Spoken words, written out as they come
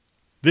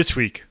This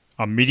week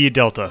on Media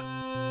Delta.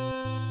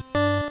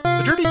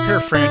 The Dirty Pair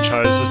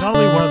franchise was not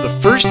only one of the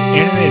first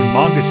anime and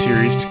manga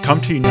series to come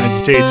to the United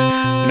States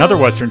and other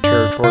Western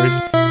territories,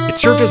 it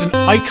served as an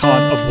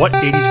icon of what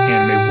 80s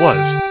anime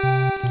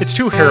was. Its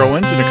two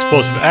heroines and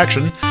explosive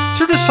action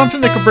served as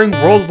something that could bring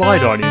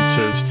worldwide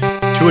audiences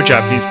to a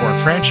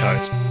Japanese-born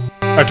franchise.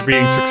 After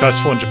being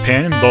successful in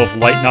Japan in both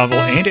light novel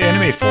and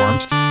anime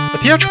forms, a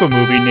theatrical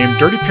movie named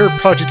Dirty Pair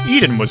Project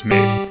Eden was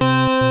made.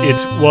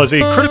 It was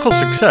a critical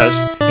success,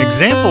 an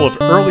example of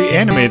early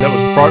anime that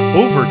was brought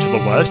over to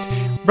the West,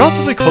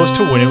 relatively close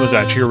to when it was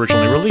actually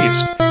originally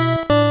released.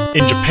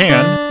 In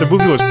Japan, the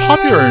movie was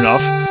popular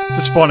enough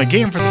to spawn a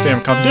game for the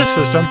Famicom Disk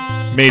System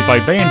made by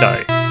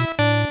Bandai.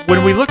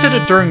 When we looked at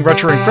it during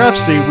Retro Ink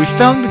Rhapsody, we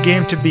found the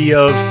game to be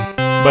of,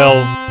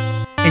 well,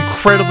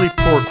 incredibly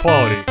poor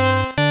quality.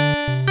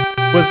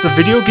 Was the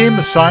video game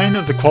a sign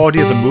of the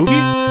quality of the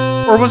movie?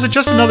 Or was it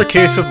just another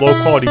case of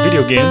low-quality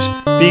video games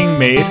being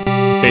made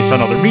based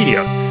on other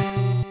media?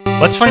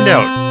 Let's find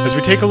out as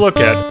we take a look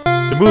at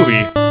the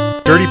movie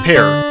Dirty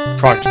Pair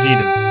Project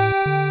Eden.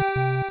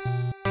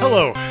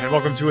 Hello, and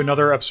welcome to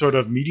another episode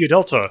of Media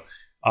Delta,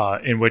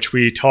 in which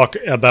we talk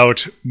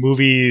about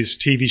movies,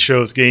 TV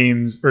shows,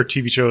 games, or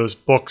TV shows,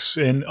 books,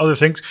 and other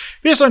things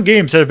based on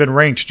games that have been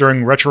ranked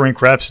during Retro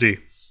Ink Rhapsody.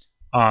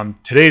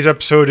 Today's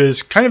episode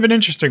is kind of an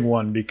interesting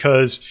one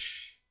because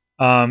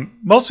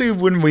mostly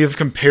when we have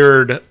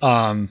compared,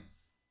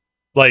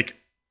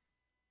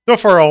 so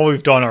far all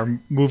we've done are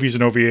movies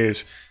and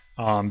OVAs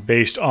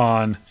based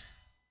on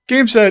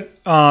games that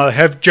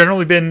have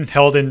generally been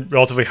held in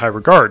relatively high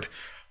regard.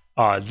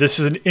 This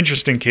is an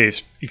interesting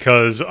case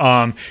because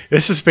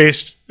this is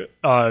based,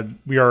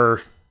 we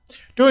are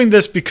doing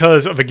this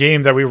because of a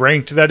game that we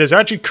ranked that is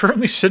actually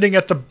currently sitting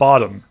at the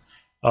bottom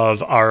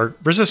of our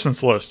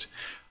resistance list.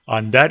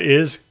 And that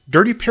is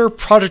Dirty Pair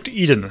Project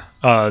Eden.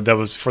 That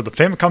was for the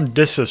Famicom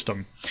Disk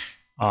System,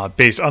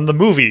 based on the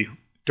movie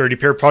Dirty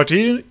Pair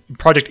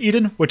Project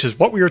Eden, which is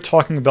what we are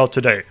talking about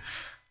today.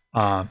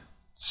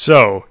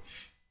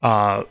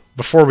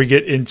 Before we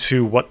get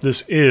into what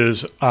this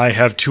is, I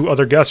have two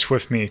other guests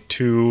with me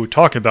to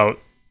talk about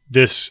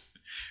this,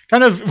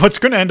 kind of what's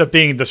going to end up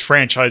being this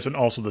franchise and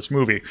also this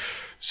movie.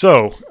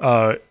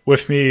 So,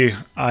 with me,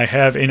 I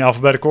have in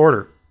alphabetical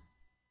order.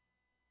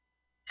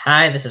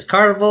 Hi, this is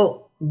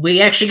Carnival.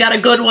 We actually got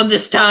a good one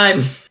this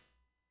time.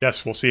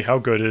 Yes, we'll see how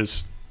good it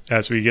is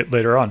as we get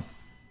later on.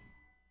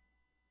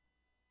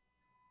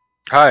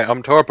 Hi,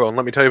 I'm Torpo, and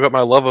let me tell you about my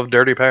love of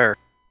Dirty Pair.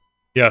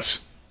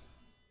 Yes.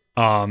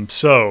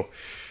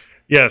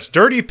 Yes,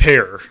 Dirty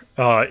Pair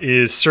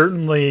is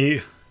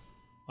certainly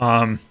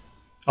a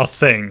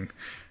thing.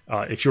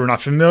 If you are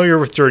not familiar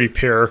with Dirty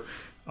Pair,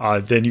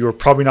 then you are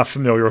probably not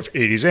familiar with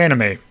 80s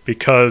anime,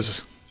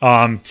 because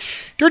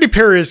Dirty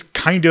Pair is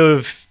kind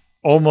of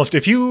almost,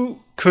 if you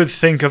could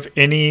think of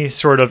any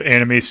sort of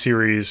anime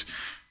series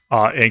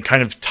and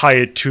kind of tie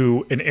it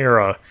to an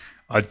era,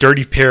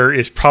 Dirty Pair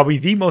is probably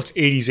the most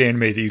 80s anime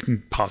that you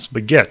can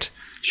possibly get.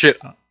 Shit,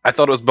 I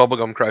thought it was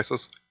Bubblegum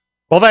Crisis.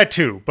 Well, that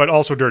too, but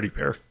also Dirty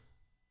Pair.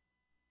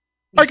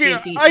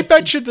 I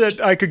bet you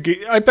that I could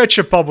get. I bet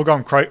you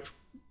Bubblegum Crisis.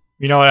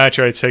 You know what?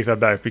 Actually, I'd take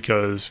that back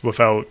because if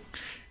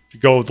you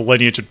go with the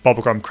lineage of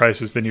Bubblegum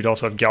Crisis, then you'd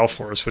also have Gal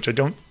Force, which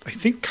I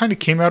think kind of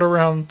came out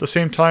around the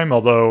same time.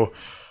 Although,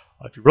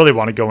 if you really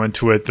want to go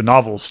into it, the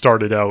novel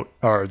started out,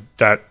 or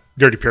that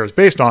Dirty Pair is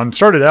based on,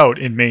 started out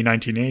in May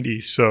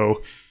 1980.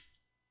 So,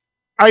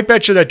 I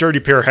bet you that Dirty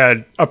Pair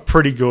had a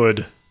pretty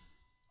good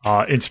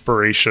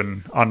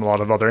inspiration on a lot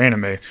of other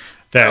anime.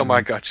 Oh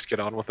my god, just get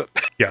on with it.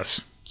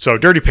 Yes. So,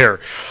 Dirty Pair.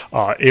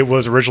 It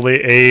was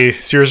originally a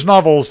series of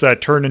novels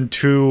that turned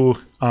into,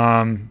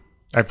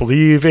 I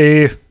believe,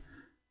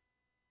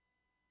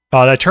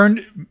 that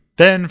turned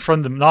then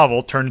from the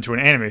novel turned into an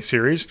anime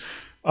series,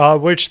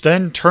 which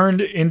then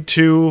turned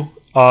into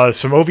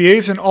some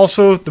OVAs and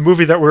also the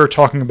movie that we're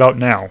talking about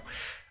now.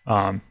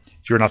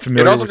 If you're not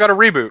familiar, it also got a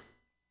reboot.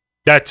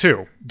 That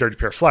too, Dirty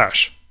Pair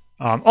Flash.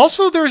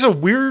 Also, there's a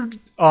weird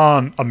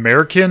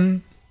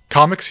American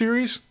comic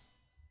series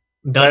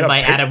done by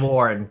Adam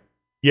Warren.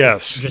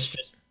 Yes.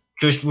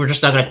 We're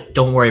just not gonna.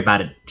 Don't worry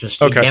about it.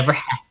 Just okay. It never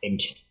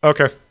happened.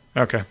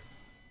 Okay.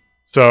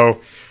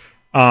 So,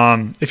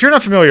 if you're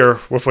not familiar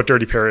with what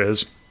Dirty Pair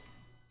is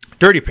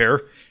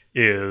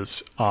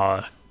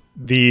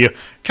the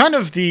kind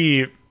of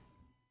the.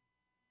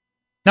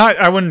 Not,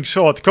 I wouldn't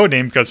call it the code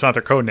name because it's not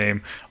their code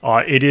name.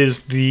 It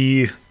is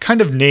the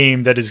kind of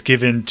name that is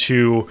given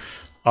to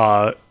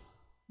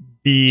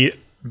the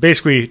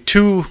basically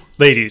two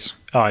ladies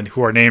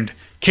who are named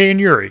Kei and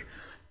Yuri.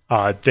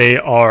 They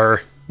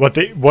are what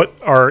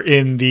are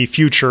in the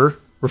future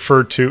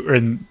referred to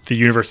in the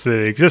universe that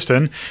they exist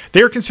in.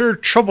 They are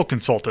considered trouble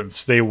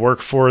consultants. They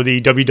work for the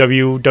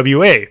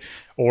WWWA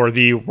or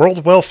the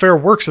World Welfare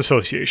Works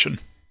Association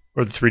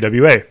or the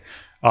 3WA.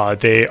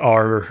 They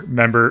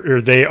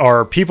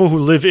are people who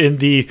live in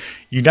the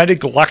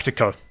United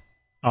Galactica,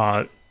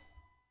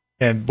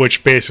 and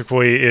which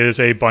basically is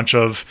a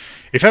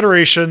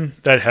federation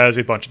that has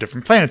a bunch of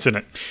different planets in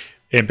it.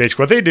 And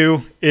basically what they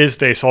do is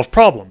they solve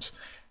problems.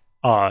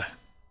 And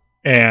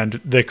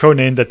the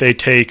codename that they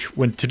take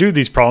when to do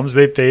these problems,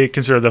 they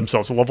consider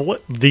themselves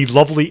the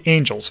Lovely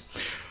Angels.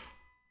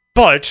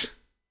 But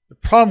the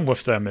problem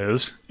with them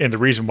is, and the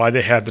reason why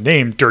they have the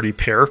name Dirty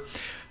Pair,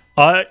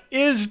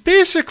 is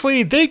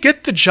basically they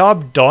get the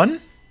job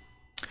done.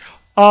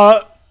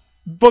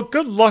 But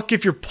good luck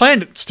if your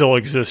planet's still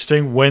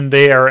existing when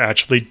they are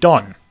actually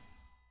done.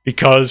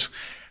 Because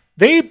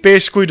they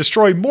basically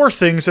destroy more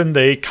things than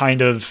they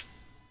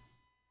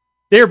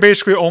are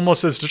basically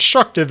almost as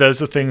destructive as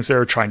the things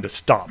they're trying to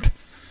stop.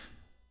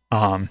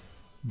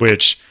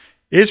 Which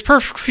is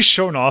perfectly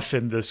shown off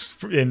in this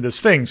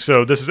thing.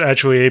 So this is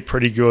actually a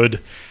pretty good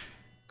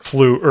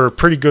clue, or a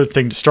pretty good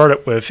thing to start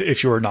it with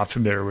if you are not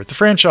familiar with the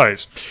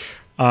franchise.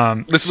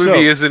 This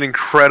movie is an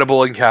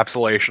incredible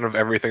encapsulation of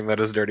everything that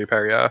is Dirty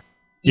Pair,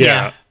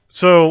 yeah.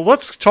 So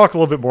let's talk a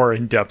little bit more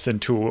in depth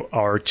into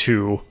our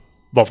two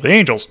Lovely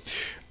Angels.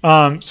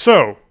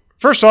 So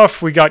first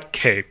off, we got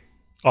Kay.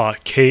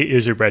 Kay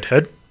is a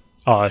redhead.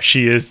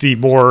 She is the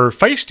more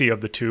feisty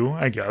of the two,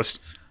 I guess.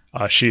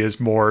 She is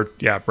more,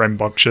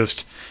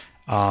 rambunctious.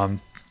 And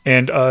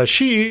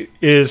she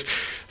is...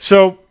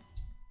 So,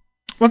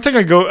 one thing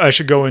I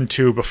should go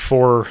into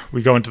before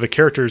we go into the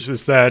characters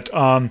is that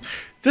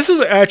this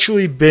has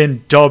actually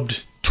been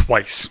dubbed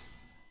twice.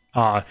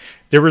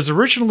 There was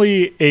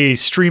originally a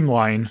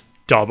Streamline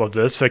dub of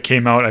this that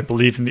came out, I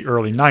believe, in the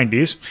early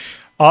 90s.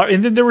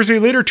 And then there was a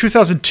later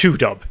 2002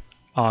 dub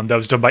that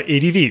was done by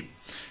ADV.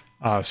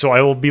 So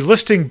I will be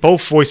listing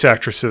both voice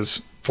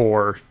actresses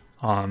for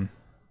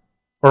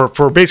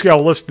basically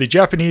I'll list the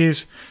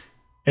Japanese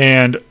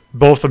and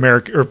both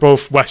American or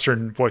both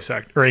Western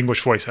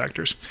English voice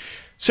actors.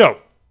 So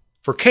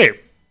for Kay,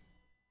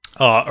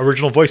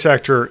 original voice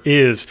actor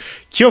is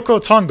Kyoko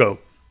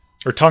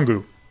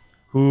Tangu,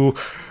 who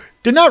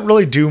did not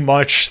really do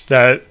much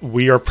that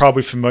we are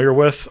probably familiar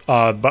with,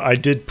 but I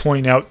did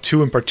point out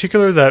two in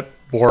particular that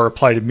more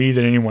apply to me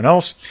than anyone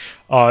else.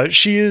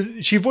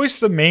 She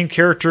voiced the main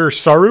character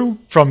Saru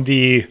from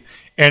the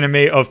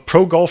anime of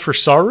Pro Golfer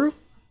Saru,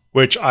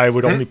 which I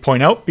would only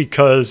point out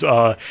because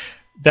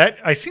that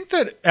I think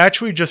that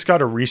actually just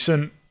got a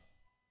recent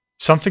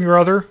something or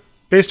other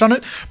based on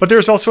it. But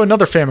there's also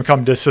another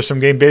Famicom Disk System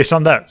game based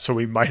on that, so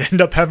we might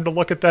end up having to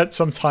look at that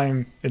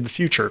sometime in the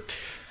future.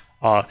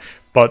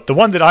 But the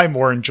one that I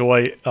more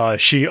enjoy,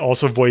 she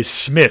also voiced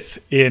Smith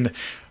in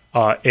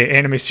an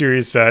anime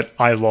series that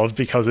I love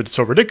because it's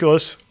so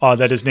ridiculous,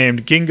 that is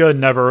named Ginga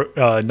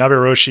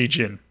Naberoshi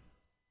Jin,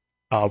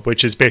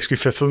 which is basically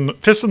Fist of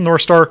the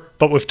North Star,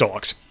 but with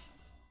dogs.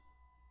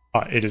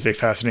 It is a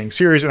fascinating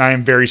series, and I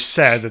am very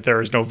sad that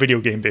there is no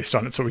video game based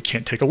on it, so we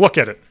can't take a look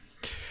at it.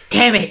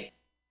 Damn it!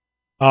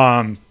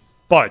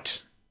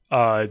 But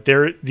her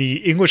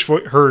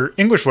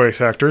English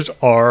voice actors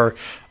are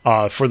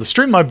for the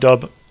Streamlab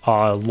dub,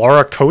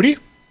 Laura Cody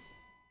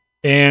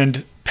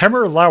and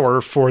Pemer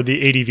Lauer for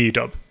the ADV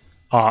dub.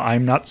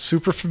 I'm not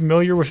super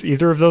familiar with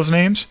either of those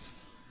names.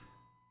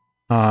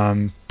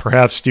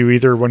 Perhaps do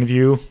either one of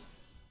you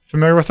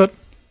familiar with it?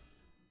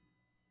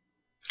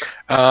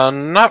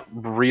 Not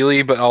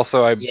really, but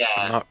also I'm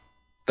not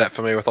that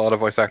familiar with a lot of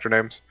voice actor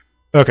names.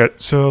 Okay,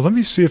 so let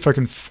me see if I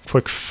can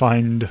quick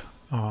find...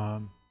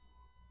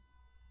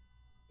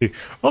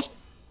 let's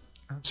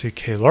see,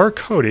 okay, Laura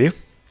Cody,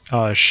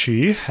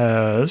 she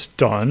has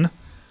done...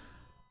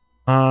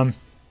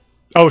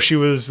 she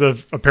was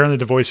apparently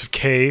the voice of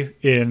Kay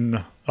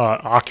in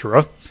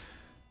Akira.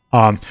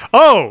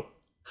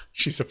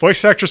 She's the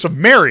voice actress of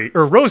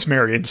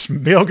Rosemary in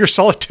Metal Gear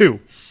Solid 2.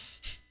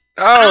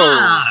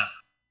 Oh!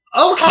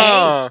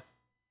 Okay!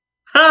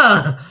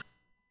 Huh!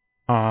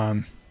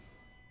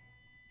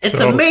 It's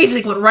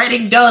amazing what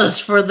writing does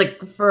for the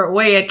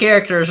way a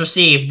character is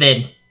received,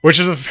 then. Which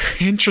is a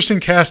very interesting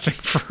casting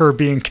for her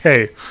being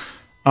Kay.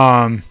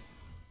 And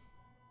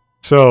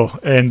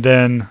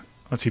then,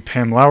 let's see,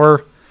 Pam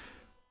Lauer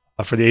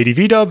for the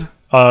ADV dub.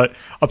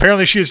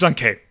 Apparently she has done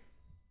Kay.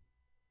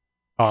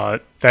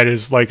 That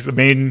is like the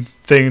main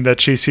thing that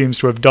she seems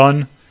to have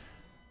done.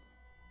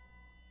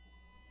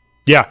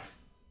 Yeah,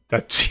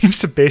 that seems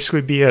to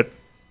basically be it.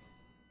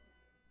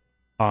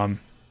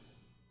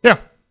 Yeah.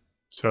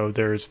 So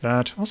there's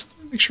that. Also,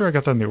 let me make sure I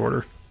got that in the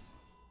order.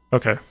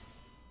 Okay.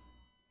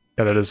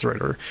 Yeah, that is the right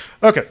order.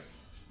 Okay.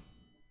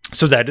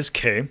 So that is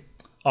Kay.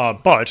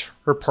 But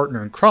her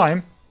partner in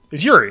crime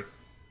is Yuri,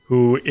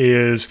 who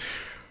is...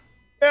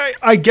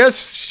 I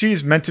guess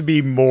she's meant to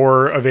be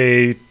more of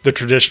the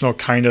traditional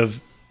kind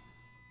of...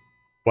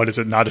 What is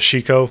it?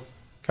 Nadeshiko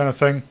kind of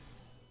thing?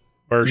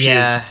 Where she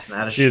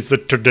is the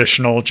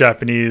traditional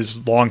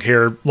Japanese long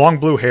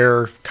blue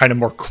hair, kind of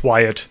more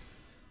quiet,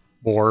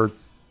 more...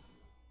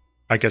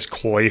 I guess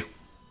coy,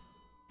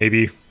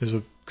 maybe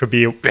could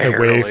be a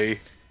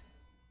way.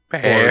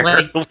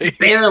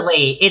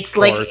 Barely. It's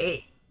like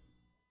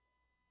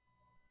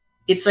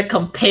it's a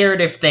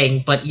comparative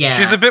thing, but yeah,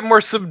 she's a bit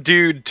more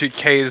subdued to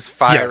Kay's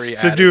fiery.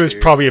 Yes, subdued is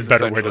probably a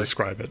better way to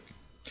describe it.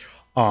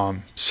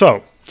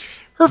 So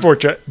her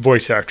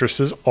voice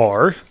actresses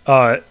are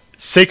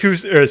Seiko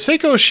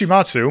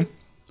Shimatsu,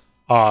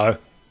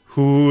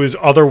 whose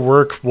other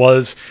work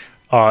was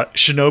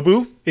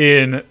Shinobu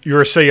in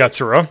Urusei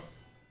Yatsura.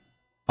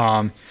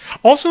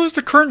 Also is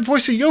the current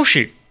voice of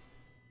Yoshi.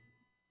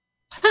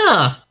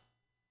 Huh.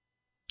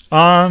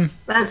 Um,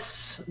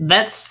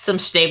 That's some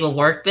stable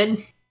work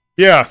then.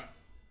 yeah.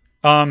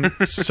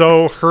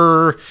 So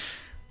her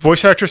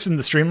voice actress in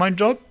the Streamline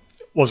dub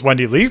was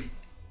Wendy Lee.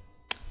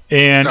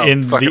 And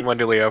in the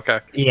Wendy Lee, okay.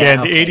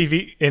 Yeah,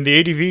 and the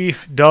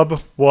ADV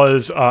dub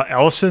was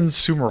Alison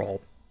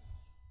Summerall,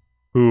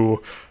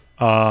 who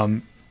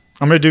I'm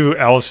gonna do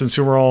Alison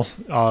Summerall.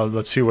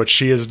 Let's see what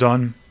she has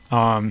done.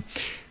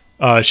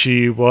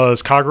 She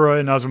was Kagura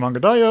in Azumanga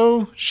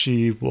Daioh.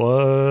 She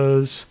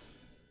was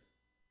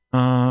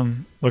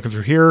looking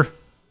through here.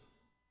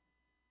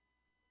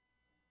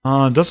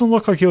 Doesn't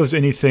look like it was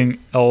anything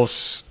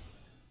else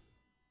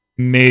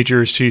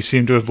major. She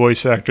seemed to have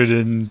voice acted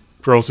in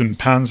Girls in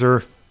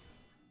Panzer.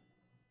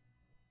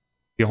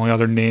 The only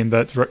other name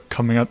that's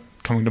coming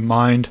to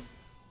mind.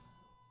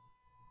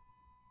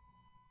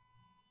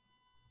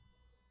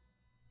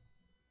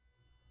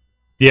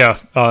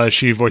 Yeah,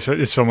 she voiced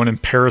someone in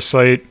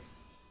Parasite.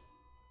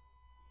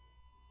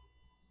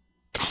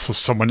 Also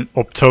someone in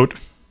Uptote.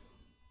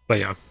 But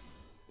yeah,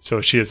 so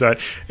she is that.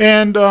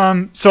 And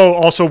so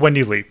also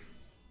Wendy Lee.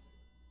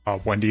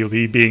 Wendy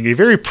Lee being a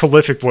very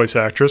prolific voice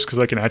actress, because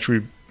I can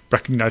actually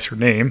recognize her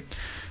name.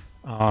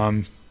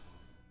 You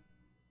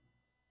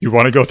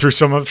want to go through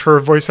some of her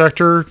voice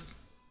actor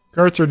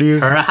cards, or do you?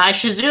 Harahai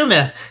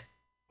Shizuma.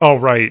 Oh,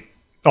 right.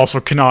 Also,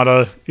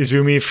 Kanata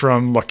Izumi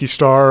from Lucky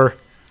Star.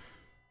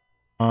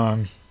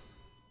 I'm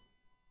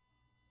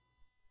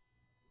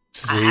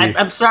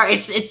sorry.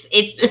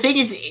 The thing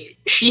is,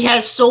 she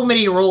has so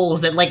many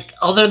roles that, like,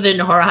 other than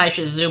Harahai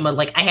Shizuma,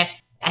 like, I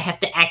have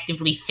to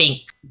actively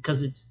think,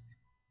 because it's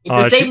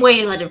the same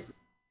way. Like,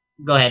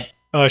 go ahead.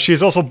 She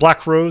is also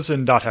Black Rose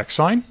in Dot Hex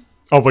Sign.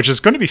 Oh, which is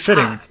going to be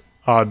fitting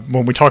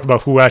when we talk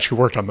about who actually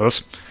worked on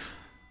this.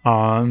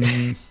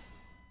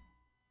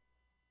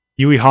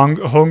 Yui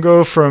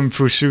Hongo from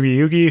Fusugi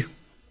Yugi.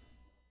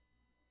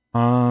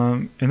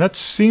 And that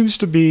seems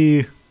to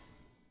be...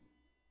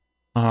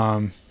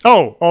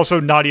 also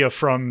Nadia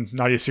from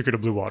Nadia's Secret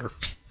of Blue Water.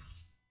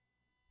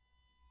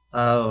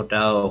 Oh,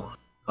 no.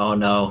 Oh,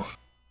 no.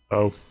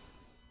 Oh.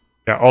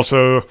 Yeah,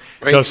 also...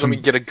 Wait, let me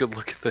get a good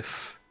look at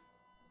this.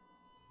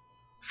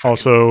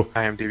 Also...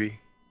 IMDb.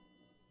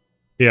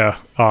 Yeah,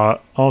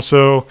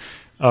 also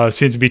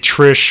seems to be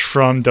Trish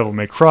from Devil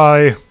May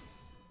Cry.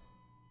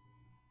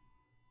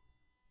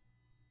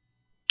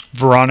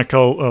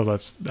 Veronica,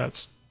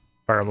 that's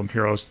Fire Emblem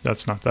Heroes.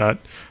 That's not that.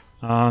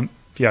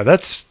 Yeah,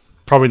 that's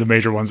probably the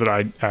major ones that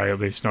I at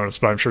least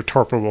noticed, but I'm sure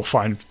Torpo will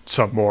find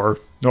some more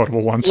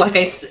notable ones. Like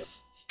I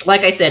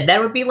said,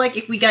 that would be like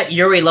if we got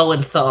Yuri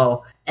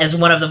Lowenthal as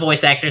one of the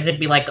voice actors. It'd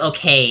be like,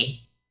 okay,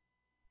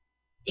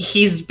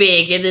 he's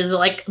big, and there's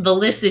like the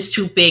list is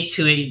too big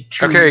to.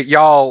 Okay,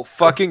 y'all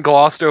fucking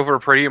glossed over a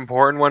pretty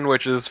important one,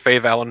 which is Faye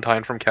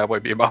Valentine from Cowboy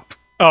Bebop.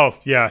 Oh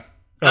yeah.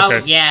 Okay.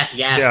 Oh yeah.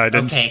 Yeah, I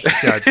didn't.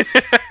 Okay.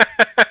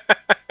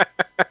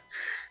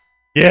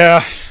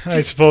 Yeah, I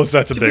suppose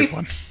that's a big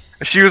one.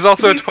 She was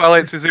also in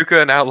Twilight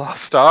Suzuka and Outlaw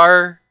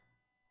Star.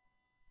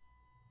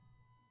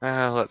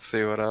 Let's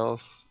see what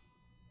else.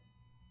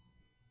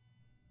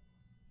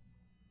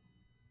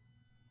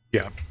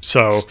 Yeah,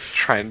 so... Just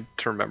trying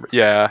to remember.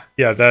 Yeah.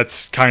 Yeah,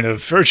 that's kind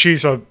of...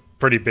 She's a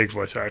pretty big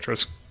voice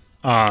actress.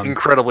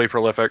 Incredibly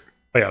prolific.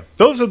 But yeah,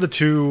 those are the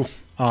two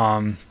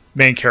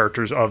main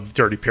characters of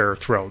Dirty Pair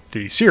throughout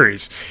the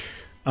series.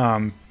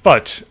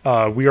 But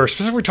we are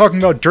specifically talking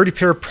about Dirty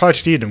Pair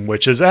Project Eden,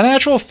 which is an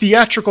actual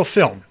theatrical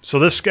film. So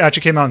this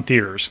actually came out in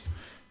theaters,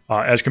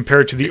 as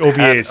compared to the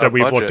OVAs that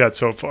we've looked at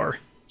so far.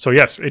 So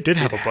yes, it did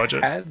have a budget.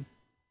 It had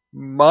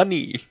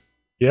money.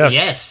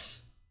 Yes.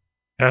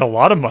 It had a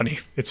lot of money,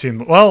 it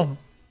seemed. Well,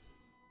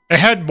 it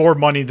had more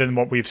money than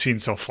what we've seen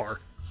so far.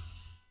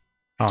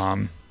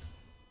 I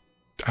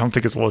don't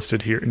think it's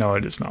listed here. No,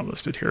 it is not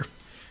listed here.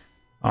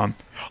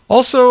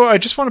 Also, I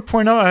just want to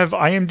point out I have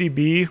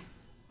IMDb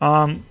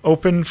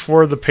open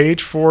for the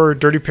page for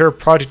Dirty Pair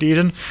Project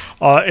Eden,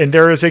 and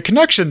there is a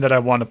connection that I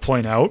want to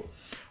point out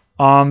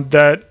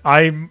that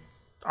I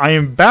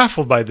am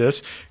baffled by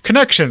this.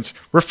 Connections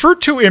referred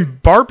to in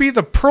Barbie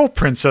the Pearl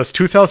Princess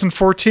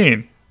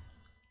 2014.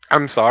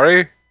 I'm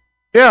sorry?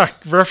 Yeah,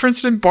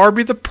 referenced in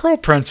Barbie the Pearl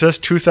Princess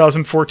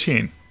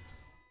 2014.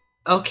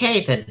 Okay,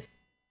 then.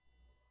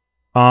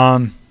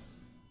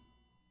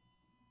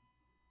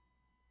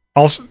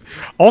 Also,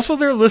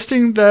 they're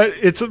listing that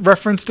it's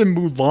referenced in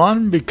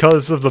Mulan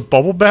because of the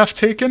bubble bath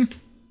taken.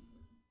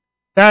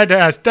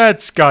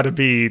 That's gotta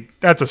be...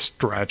 That's a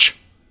stretch.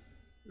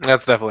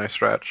 That's definitely a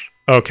stretch.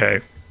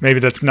 Okay, maybe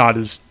that's not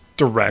as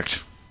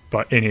direct,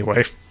 but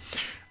anyway.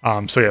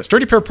 So yes,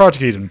 Dirty Pair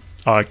Project Eden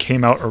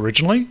came out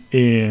originally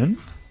in...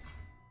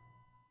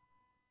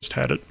 Just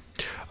had it.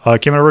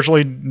 Came out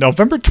originally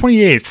November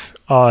 28th,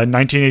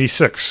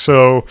 1986.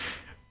 So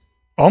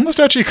almost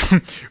actually,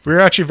 we were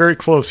actually very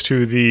close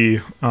to the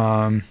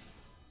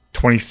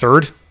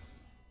 23rd.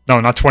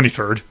 No, not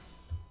 23rd.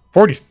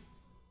 40th.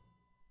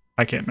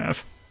 I can't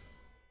math.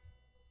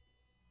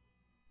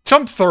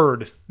 some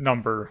third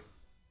number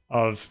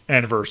of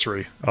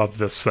anniversary of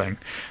this thing.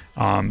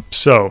 I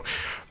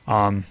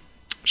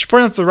should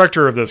point out the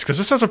director of this, because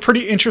this has a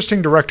pretty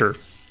interesting director.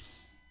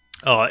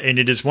 And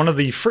it is one of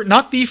the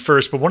not the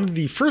first, but one of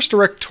the first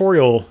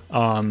directorial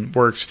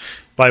works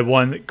by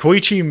one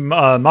Koichi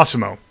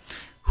Masumo,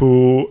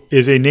 who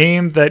is a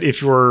name that,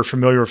 if you're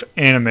familiar with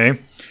anime,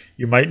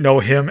 you might know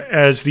him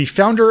as the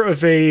founder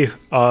of an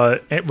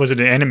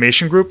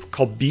animation group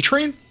called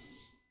B-Train?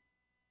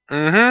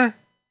 Mm-hmm.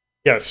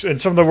 Yes, and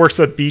some of the works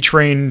that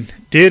B-Train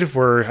did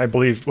were, I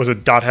believe, was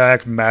it Dot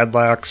Hack, Mad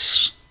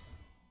Lax?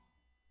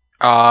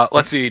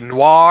 Let's see,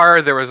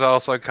 Noir, there was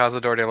also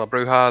Cazador de la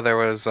Bruja, there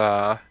was,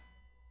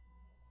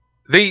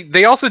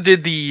 They also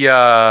did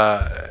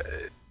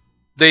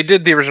they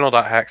did the original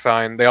Dot Hack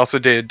sign, they also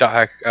did Dot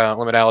Hack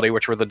Liminality,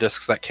 which were the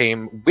discs that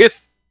came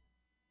with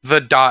the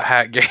Dot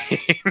Hack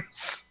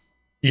games.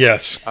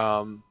 Yes.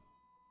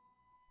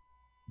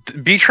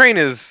 B-Train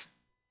is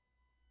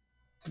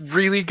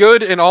really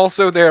good, and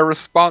also they're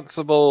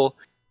responsible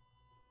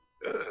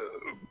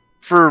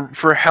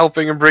for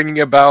helping and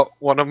bringing about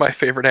one of my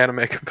favorite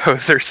anime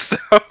composers.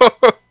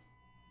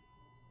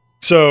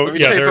 So let me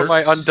yeah, taste up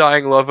my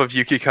undying love of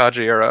Yuki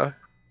Kajiura.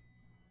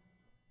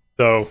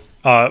 So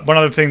one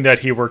other thing that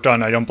he worked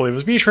on, I don't believe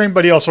was B-Train,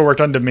 but he also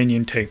worked on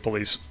Dominion Tank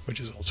Police,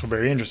 which is also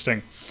very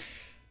interesting.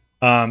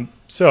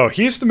 So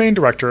he's the main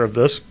director of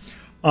this.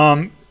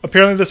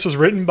 Apparently this was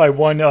written by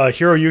one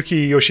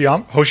Hiroyuki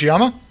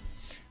Hoshiyama,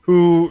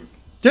 who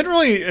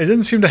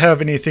didn't seem to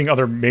have anything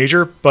other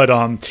major, but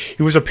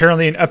he was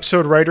apparently an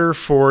episode writer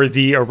for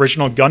the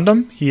original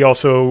Gundam. He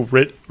also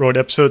wrote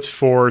episodes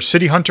for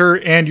City Hunter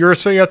and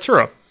Urusei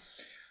Yatsura.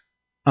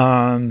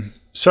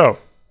 So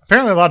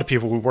apparently a lot of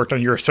people who worked on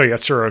Urusei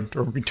Yatsura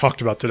are being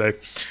talked about today.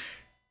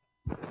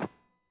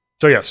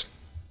 So yes,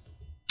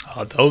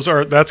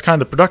 that's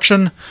kind of the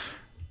production.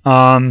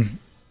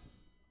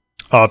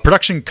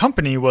 Production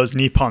company was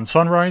Nippon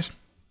Sunrise.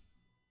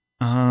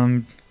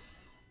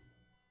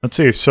 Let's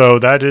see. So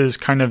that is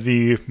kind of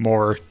the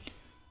more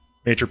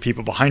major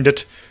people behind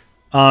it.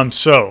 One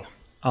thing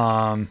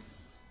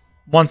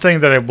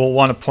that I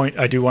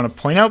do want to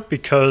point out,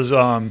 because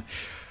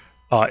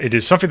it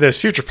is something that is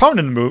future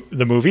prominent in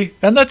the movie,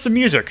 and that's the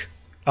music.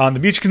 The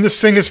music in this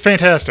thing is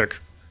fantastic.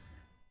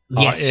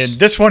 Yes. And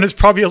this one is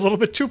probably a little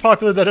bit too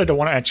popular that I don't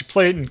want to actually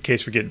play it in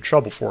case we get in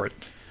trouble for it.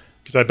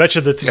 Because I bet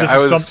you that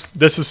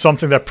this is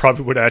something that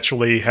probably would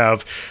actually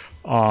have,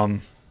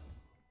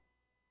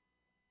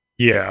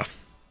 yeah.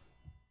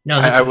 No,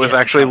 I was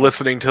actually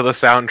listening to the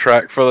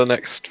soundtrack for the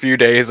next few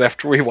days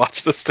after we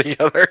watched this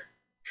together.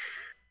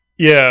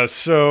 Yeah,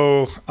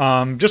 so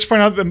just to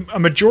point out, a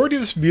majority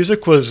of this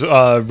music was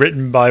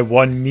written by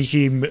one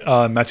Miki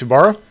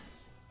Matsubara,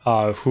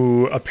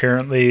 who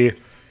apparently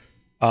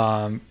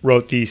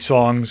wrote the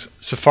songs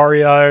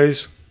Safari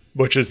Eyes,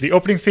 which is the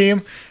opening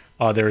theme.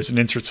 There is an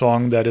insert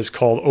song that is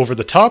called Over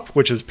the Top,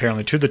 which is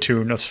apparently to the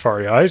tune of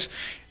Safari Eyes,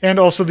 and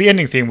also the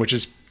ending theme, which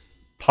is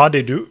Pas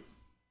de Deux.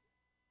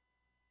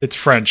 It's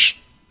French.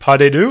 Pas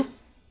de Deux,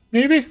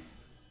 maybe?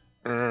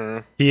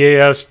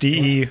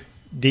 Pasdedeux.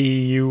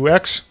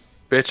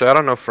 Bitch, I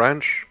don't know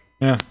French.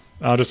 Yeah,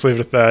 I'll just leave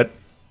it at that.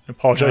 I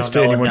apologize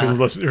to anyone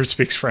who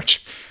speaks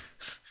French.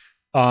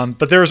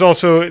 But there was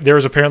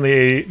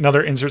apparently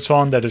another insert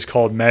song that is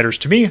called Matters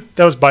to Me.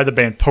 That was by the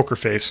band Poker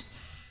Face.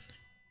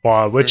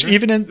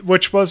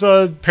 Which was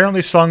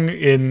apparently sung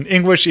in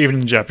English, even in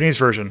the Japanese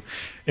version.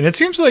 And it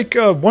seems like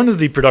one of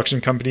the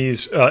production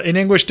companies in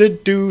English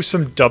did do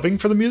some dubbing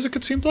for the music,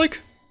 it seemed like.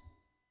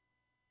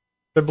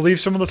 I believe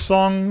some of the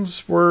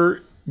songs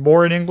were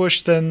more in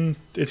English than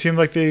it seemed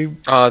like they...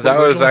 that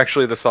was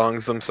actually the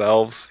songs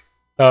themselves.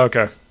 Oh,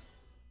 okay.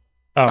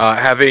 Oh.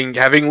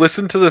 Having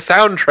listened to the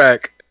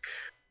soundtrack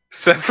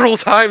several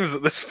times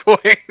at this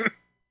point.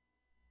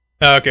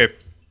 Okay.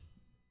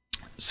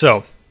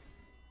 So...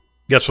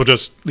 guess we'll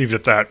just leave it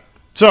at that.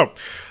 So,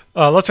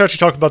 let's actually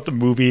talk about the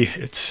movie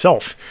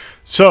itself.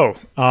 So,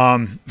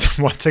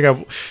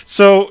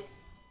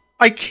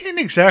 I can't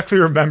exactly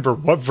remember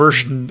what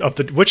version of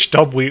which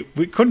dub we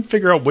couldn't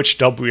figure out which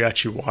dub we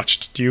actually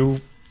watched. Do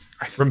you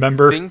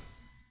remember? Which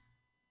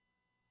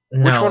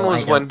one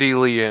was Wendy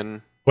Lee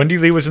in? Wendy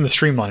Lee was in the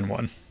Streamline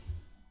one.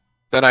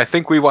 Then I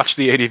think we watched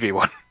the ADV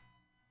one.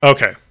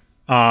 Okay.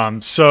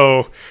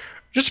 So...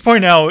 just to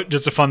point out,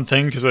 just a fun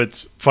thing, because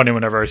it's funny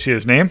whenever I see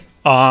his name.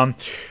 The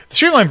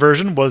Streamline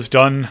version was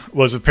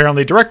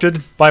apparently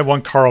directed by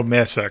one Karl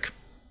Masek.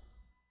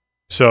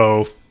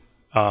 So,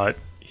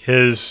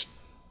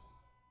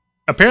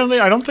 apparently,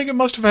 I don't think it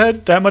must have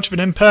had that much of an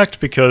impact,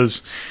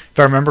 because if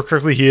I remember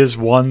correctly, he is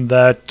one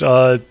that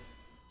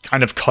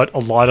kind of cut a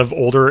lot of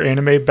older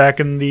anime back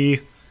in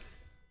the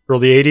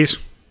early 80s.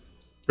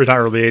 Or not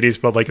early 80s,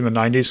 but like in the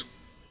 90s.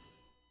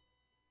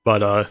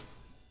 But,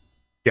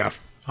 yeah.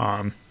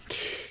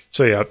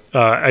 So yeah,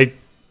 I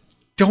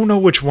don't know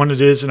which one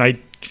it is, and I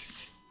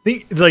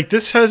think like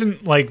this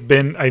hasn't like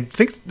been. I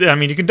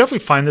mean you can definitely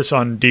find this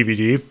on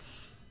DVD,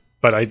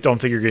 but I don't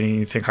think you're getting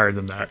anything higher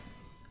than that.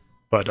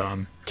 But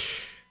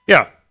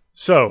yeah,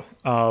 so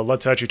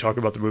let's actually talk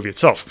about the movie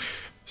itself.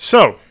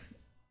 So,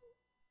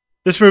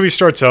 this movie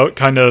starts out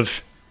kind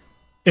of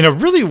in a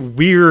really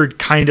weird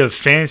kind of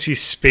fantasy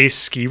space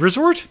ski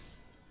resort.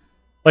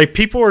 Like,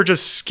 people are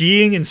just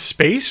skiing in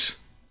space,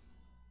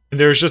 and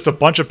there's just a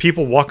bunch of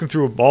people walking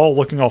through a ball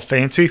looking all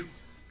fancy.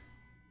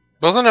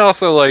 Wasn't it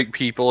also like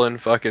people in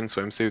fucking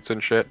swimsuits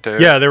and shit too?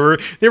 Yeah, they were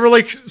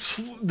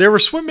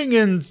swimming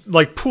in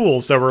like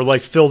pools that were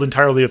like filled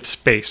entirely of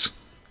space.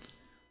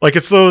 Like,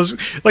 it's those,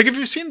 like, have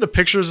you seen the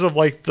pictures of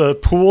like the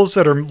pools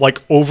that are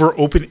like over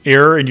open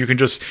air, and you can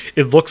just,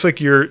 it looks like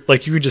you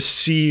can just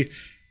see,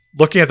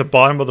 looking at the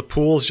bottom of the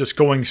pools just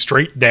going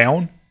straight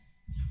down.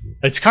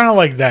 It's kind of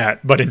like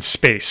that, but in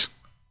space.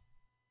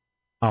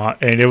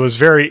 And it was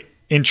very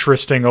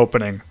interesting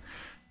opening.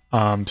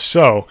 The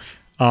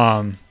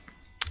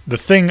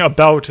thing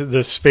about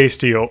this space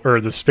deal,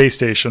 or the space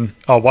station,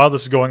 while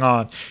this is going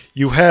on,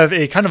 you have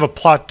a kind of a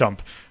plot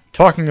dump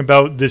talking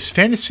about this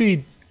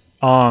fantasy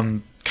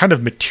kind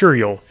of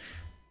material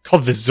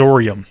called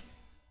Visorium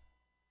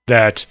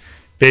that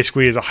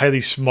basically is a highly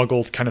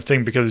smuggled kind of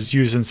thing because it's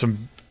used in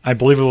some, I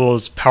believe it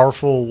was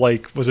powerful,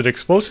 like, was it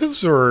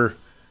explosives or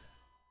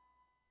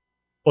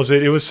was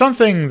it was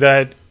something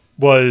that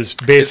was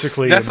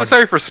basically it's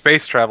necessary for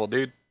space travel,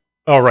 dude.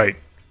 Oh, right.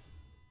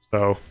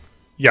 So,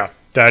 yeah,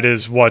 that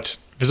is what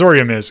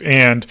Visorium is.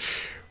 And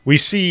we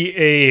see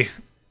a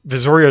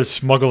Visoria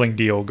smuggling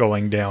deal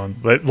going down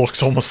that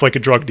looks almost like a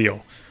drug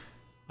deal.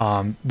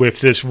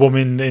 With this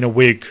woman in a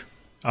wig,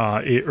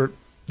 or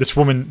this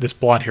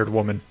blonde-haired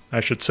woman, I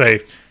should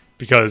say,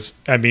 because,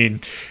 I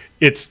mean,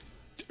 it's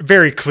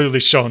very clearly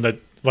shown that,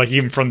 like,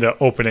 even from the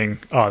opening,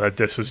 that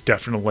this is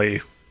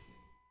definitely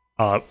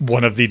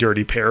one of the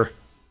dirty pair.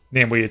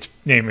 Namely, it's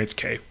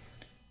Kay.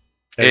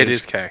 It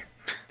is Kay.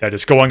 That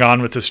is going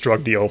on with this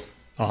drug deal.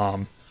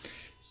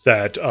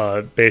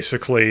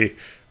 Basically,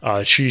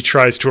 she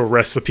tries to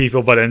arrest the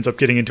people, but ends up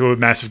getting into a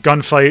massive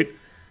gunfight.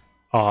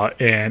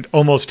 And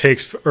almost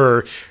gets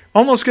the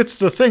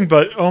thing,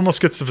 but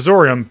almost gets the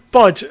Visorium,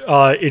 but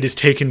it is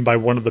taken by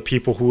one of the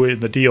people who were in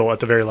the deal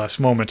at the very last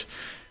moment.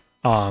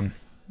 But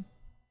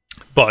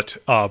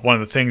one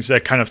of the things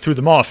that kind of threw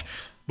them off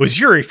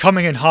was Yuri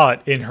coming in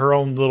hot in her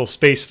own little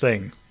space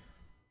thing.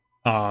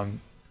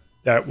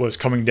 That was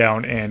coming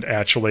down and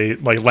actually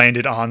like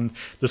landed on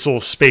this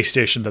little space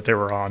station that they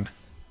were on.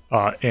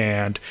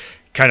 And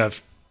kind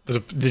of,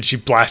 did she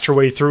blast her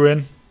way through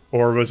in?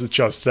 Or was it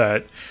just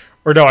that...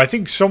 Or no, I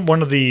think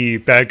one of the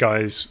bad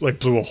guys like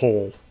blew a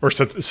hole or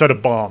set a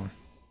bomb.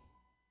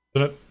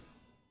 Isn't it?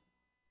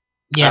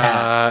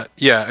 Yeah.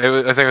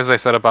 I think it was they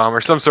set a bomb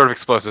or some sort of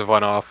explosive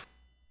went off.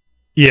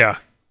 Yeah.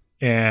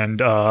 And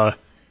I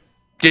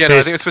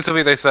think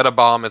specifically they set a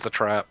bomb as a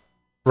trap.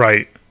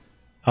 Right.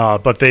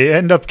 But they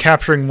end up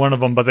capturing one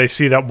of them, but they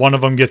see that one of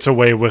them gets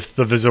away with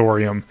the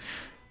Visorium.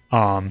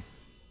 And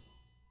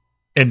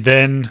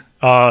then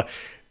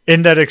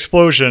in that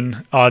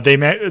explosion,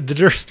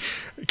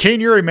 Kay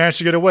and Yuri managed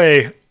to get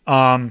away,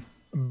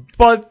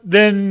 but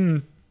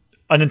then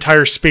an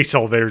entire space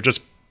elevator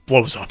just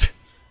blows up.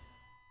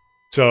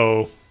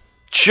 So...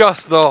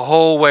 Just the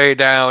whole way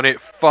down,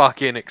 it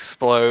fucking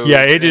explodes.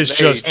 Yeah, it is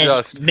just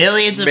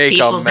millions of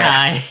people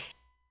die.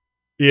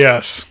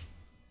 Yes.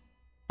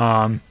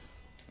 At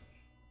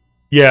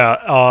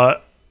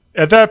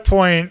that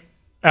point,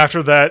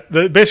 after that,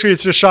 basically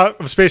it's a shot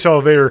of a space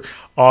elevator,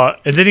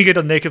 and then you get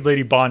a Naked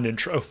Lady Bond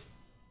intro.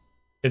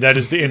 And that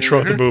is the intro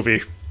of the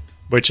movie,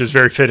 which is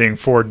very fitting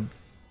for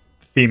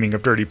theming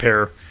of Dirty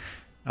Pair.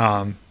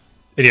 And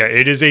yeah,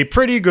 it is a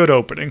pretty good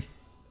opening.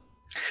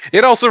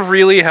 It also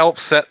really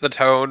helps set the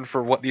tone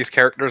for what these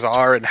characters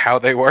are and how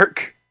they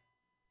work.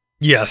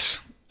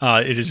 Yes.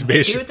 It is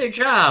basically... They do their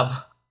job.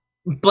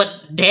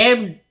 But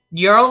damn,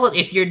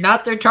 if you're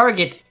not their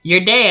target,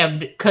 you're damned,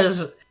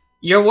 because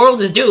your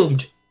world is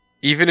doomed.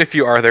 Even if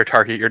you are their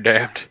target, you're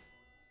damned.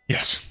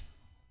 Yes.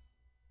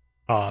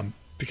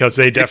 Because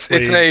they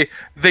definitely...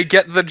 they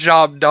get the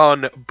job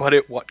done, but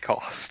at what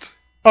cost?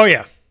 Oh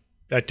yeah.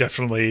 That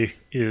definitely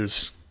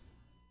is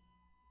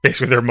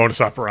basically their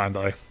modus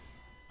operandi.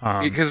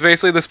 Because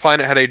basically this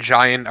planet had a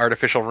giant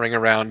artificial ring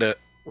around it,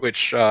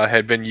 which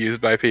had been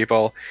used by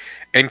people,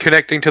 and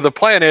connecting to the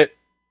planet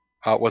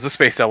was a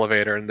space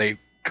elevator, and they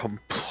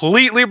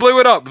completely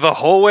blew it up the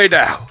whole way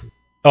down.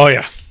 Oh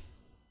yeah.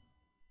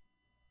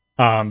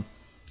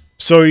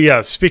 So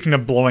yeah, speaking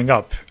of blowing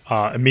up,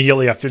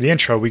 immediately after the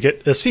intro, we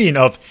get a scene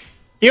of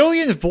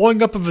aliens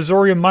blowing up a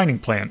Visorium mining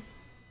plant.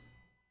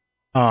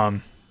 I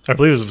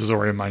believe it was a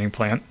Visorium mining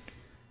plant.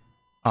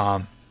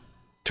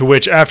 To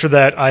which, after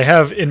that, I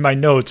have in my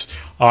notes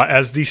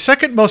as the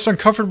second most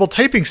uncomfortable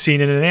typing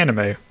scene in an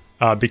anime,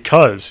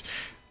 because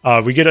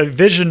we get a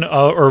vision,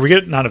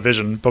 not a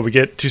vision, but we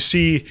get to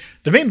see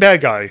the main bad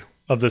guy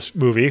of this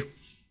movie.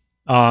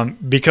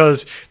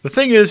 Because the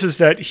thing is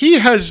that he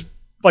has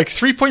like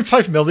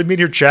 3.5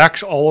 millimeter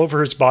jacks all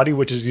over his body,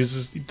 which is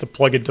uses to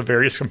plug into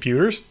various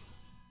computers.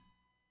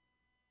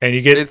 And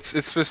you get it's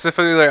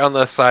specifically like on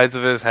the sides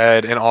of his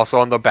head and also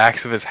on the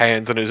backs of his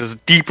hands, and it is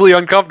deeply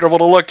uncomfortable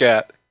to look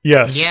at.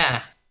 Yes.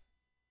 Yeah.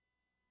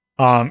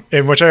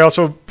 In which I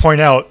also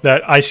point out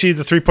that I see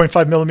the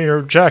 3.5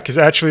 millimeter jack is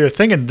actually a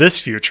thing in this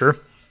future.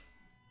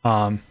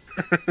 And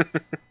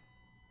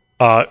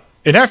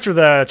after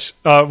that,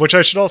 which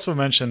I should also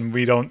mention,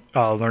 we don't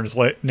learn his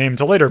name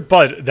until later,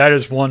 but that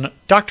is one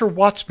Dr.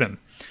 Wattsman,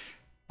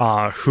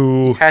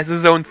 who has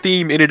his own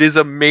theme, and it is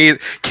amazing.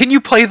 Can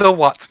you play the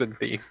Wattsman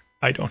theme?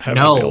 I don't have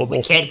no, available.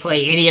 we can't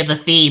play any of the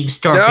themes.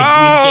 Storm,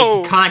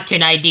 No! get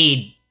content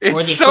ID or the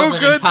It's so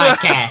equivalent good,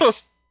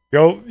 podcast.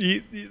 Go,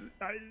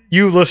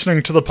 you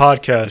listening to the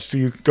podcast,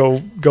 you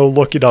go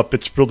look it up.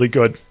 It's really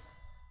good.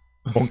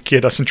 Won't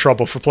get us in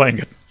trouble for playing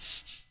it.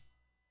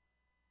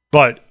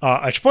 But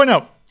I should point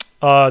out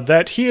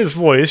that he is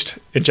voiced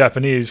in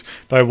Japanese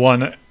by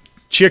one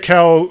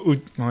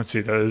Chikao. Let's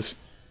see, that is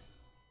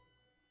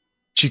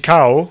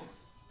Chikao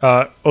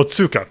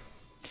Otsuka.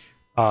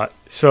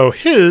 So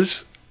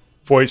his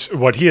voice,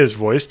 what he has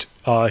voiced,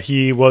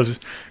 he was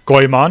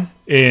Goemon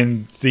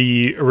in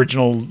the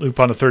original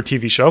Lupin the Third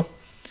TV show.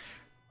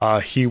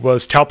 He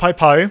was Tao Pai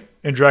Pai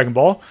in Dragon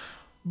Ball,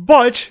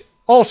 but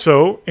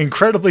also,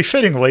 incredibly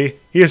fittingly,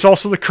 he is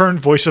also the current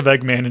voice of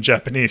Eggman in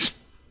Japanese.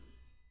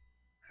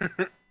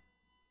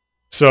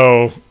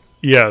 So,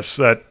 yes,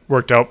 that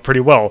worked out pretty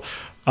well.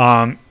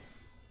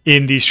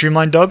 In the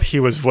Streamline dub, he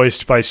was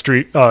voiced by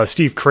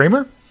Steve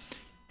Kramer,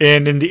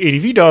 and in the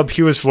ADV dub,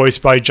 he was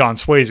voiced by John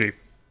Swayze.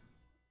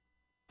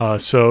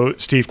 So,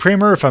 Steve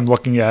Kramer, if I'm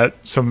looking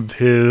at some of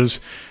his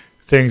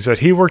things that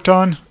he worked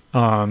on,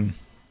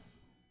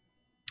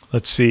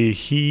 let's see,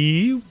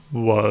 he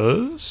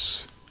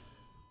was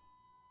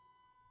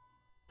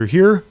over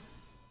here.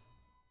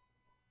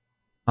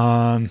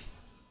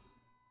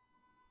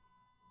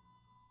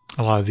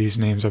 A lot of these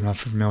names I'm not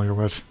familiar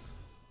with.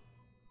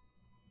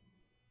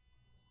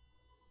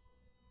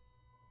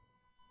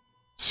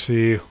 Let's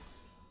see.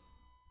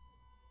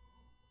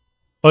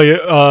 Oh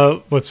yeah,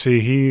 let's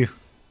see. He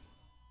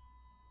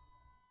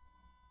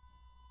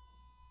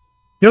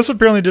also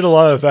apparently did a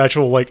lot of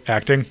actual like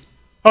acting.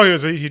 Oh, he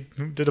was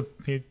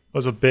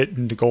a bit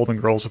into Golden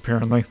Girls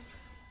apparently.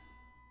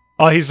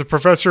 He's the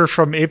professor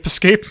from Ape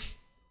Escape.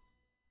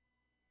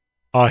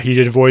 He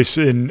did a voice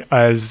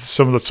as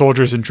some of the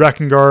soldiers in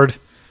Drakengard.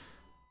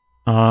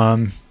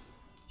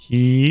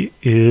 He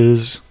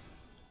is.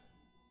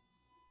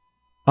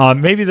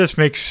 Maybe this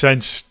makes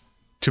sense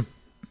to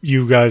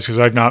you guys because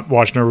I've not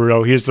watched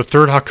Naruto. He is the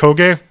third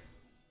Hokage.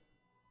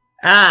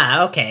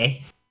 Ah,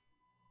 okay.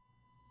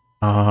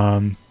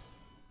 A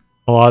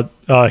lot.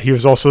 He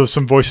was also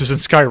some voices in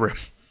Skyrim.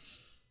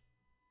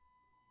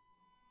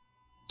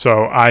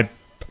 So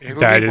Maybe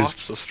we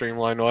watched the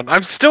Streamline one.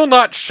 I'm still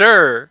not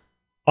sure.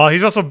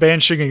 He's also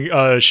banned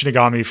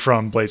Shinigami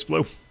from Blaze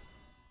Blue.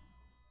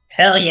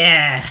 Hell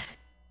yeah.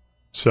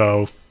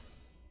 So,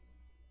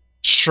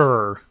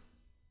 sure.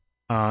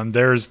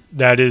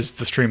 That is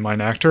the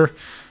Streamline actor.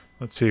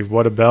 Let's see.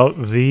 What about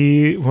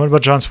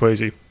John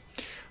Swayze?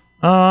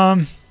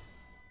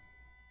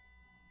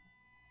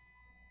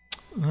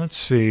 Let's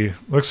see.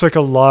 Looks like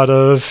a lot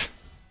of.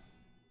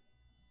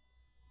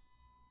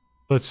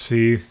 Let's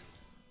see.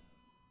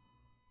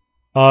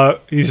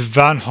 He's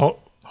Van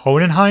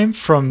Honenheim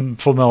from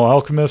Fullmetal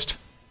Alchemist.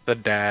 The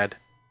dad.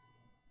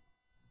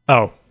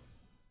 Oh.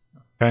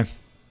 Okay.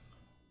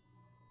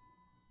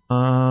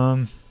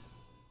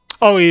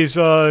 Oh, he's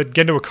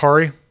Gendo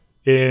Ikari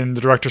in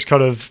the director's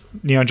cut of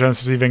Neon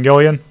Genesis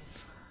Evangelion.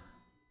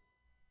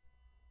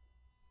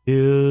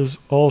 Is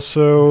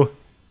also.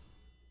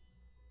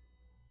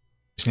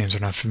 These names are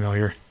not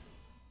familiar.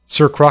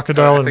 Sir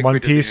Crocodile in One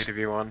Piece.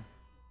 I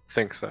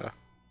think so.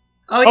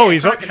 Oh,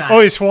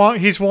 yeah,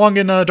 he's Wong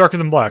in Darker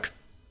Than Black.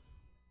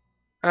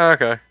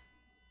 Okay.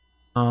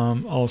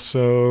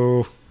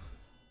 Also,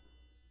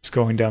 it's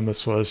going down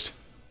this list.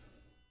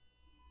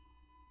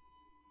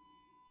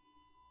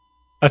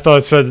 I thought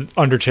it said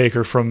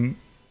Undertaker from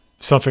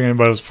something, and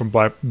it was from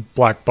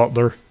Black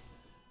Butler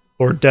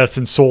or Death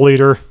and Soul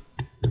Eater.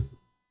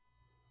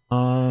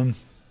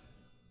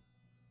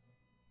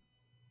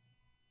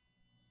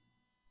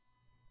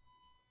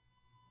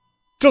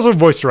 It's also a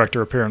voice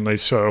director, apparently,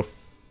 so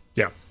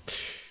yeah.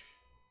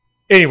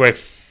 Anyway,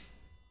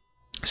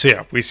 so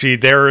yeah, we see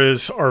there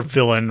is our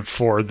villain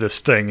for this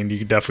thing, and you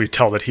can definitely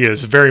tell that he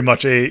is very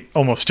much a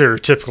almost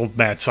stereotypical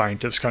mad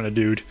scientist kind of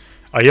dude.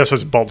 He also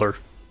has Butler.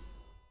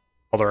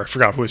 I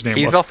forgot who his name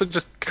was. He's also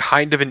just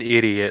kind of an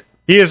idiot.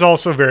 He is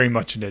also very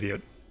much an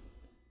idiot.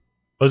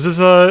 Was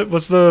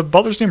the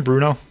Butler's name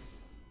Bruno?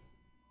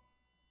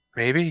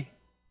 Maybe.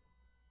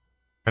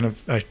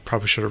 I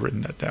probably should have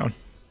written that down.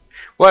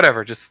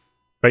 Whatever, just.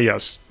 But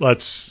yes,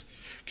 let's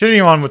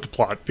continue on with the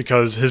plot,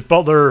 because his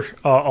butler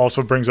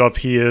also brings up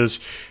he is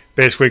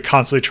basically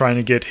constantly trying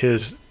to get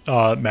his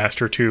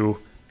master to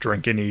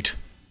drink and eat,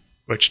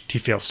 which he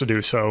fails to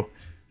do so.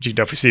 Which you can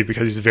definitely see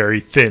because he's a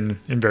very thin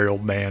and very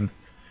old man.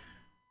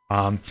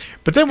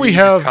 But then he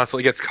just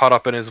constantly gets caught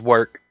up in his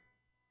work.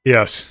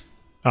 Yes.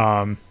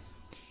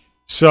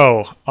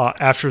 So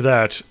after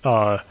that,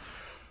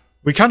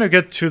 we kind of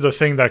get to the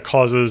thing that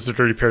causes the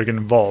Dirty Pair to get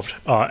involved.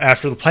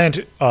 After the plant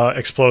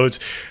explodes,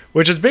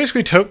 which has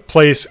basically took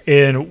place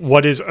in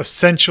what is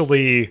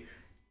essentially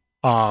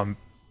that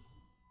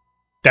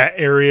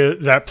area,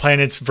 that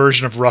planet's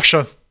version of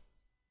Russia.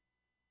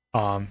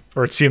 Or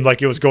it seemed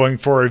like it was going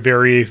for a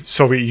very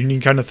Soviet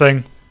Union kind of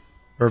thing,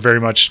 or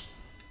very much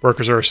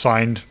workers are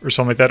assigned or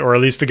something like that. Or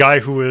at least the guy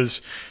who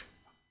was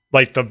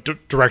like the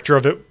director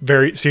of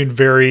it seemed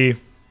very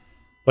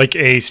like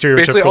a stereotypical.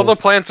 Basically, all the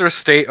plants are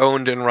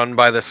state-owned and run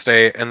by the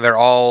state, and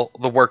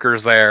the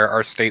workers there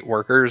are state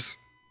workers.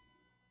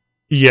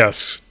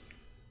 Yes.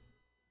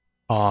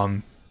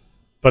 But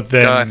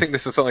then I think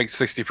this is something like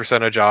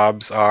 60% of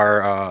jobs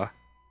are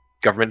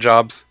government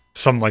jobs.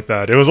 Something like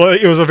that. It was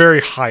a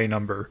very high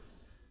number.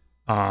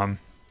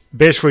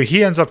 Basically,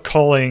 he ends up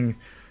calling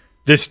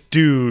this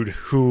dude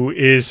who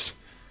is,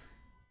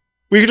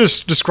 we could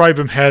just describe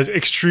him as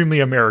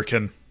extremely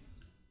American.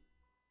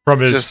 From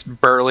his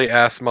just burly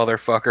ass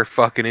motherfucker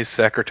fucking his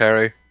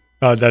secretary.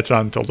 That's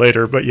not until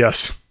later, but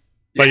yes.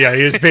 But yeah,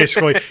 he is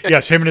basically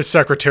yes, him and his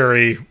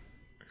secretary.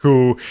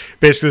 Who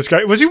basically this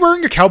guy was he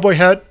wearing a cowboy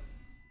hat?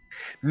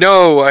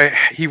 No,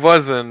 he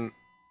wasn't.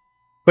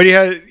 But he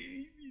had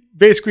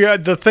basically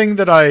the thing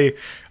that I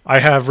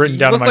have written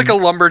down. He looked like a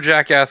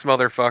lumberjack ass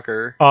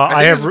motherfucker.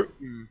 I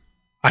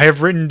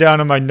have written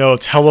down in my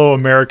notes, "Hello,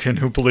 American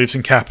who believes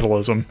in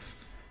capitalism,"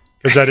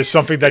 because that is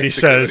something that he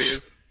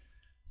says.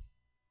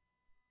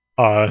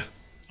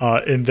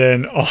 And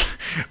then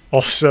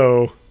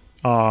also,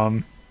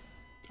 the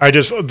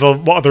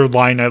other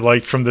line I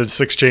like from this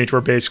exchange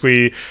where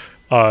basically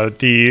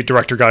the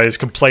director guy is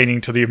complaining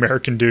to the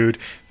American dude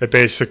that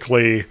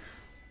basically,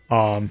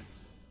 and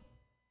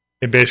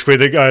basically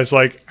the guy's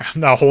like,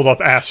 "Now hold up,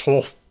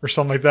 asshole," or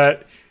something like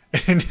that.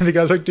 And the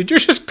guy's like, "Did you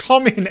just call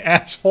me an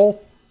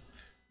asshole?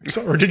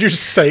 Or did you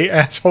just say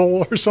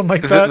asshole or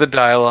something like that?" The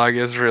dialogue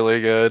is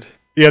really good.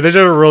 Yeah, they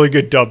did a really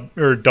good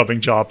dubbing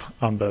job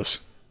on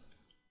this.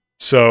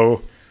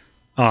 So,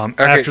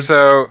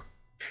 so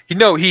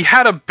he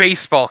had a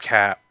baseball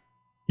cap.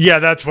 Yeah,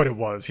 that's what it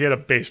was. He had a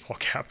baseball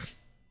cap.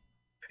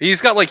 He's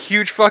got like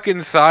huge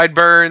fucking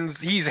sideburns.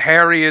 He's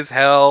hairy as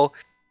hell.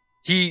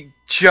 He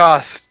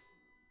just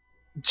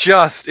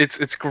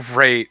it's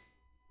great.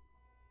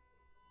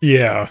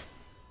 Yeah.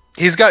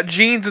 He's got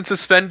jeans and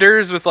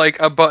suspenders with like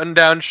a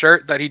button-down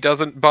shirt that he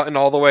doesn't button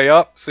all the way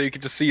up, so you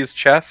can just see his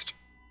chest.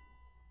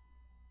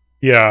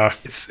 Yeah.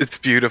 It's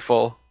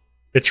beautiful.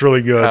 It's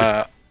really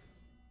good.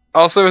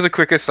 Also, as a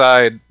quick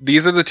aside,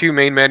 these are the two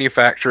main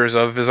manufacturers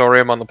of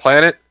Visorium on the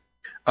planet.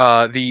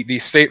 The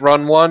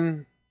state-run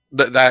one,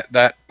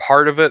 that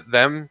part of it,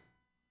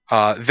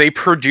 they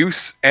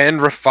produce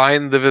and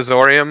refine the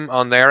Visorium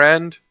on their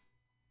end,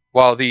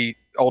 while the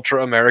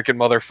ultra-American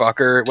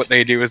motherfucker, what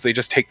they do is they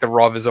just take the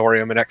raw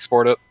Visorium and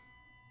export it.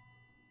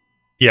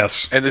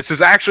 Yes. And this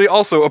is actually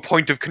also a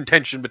point of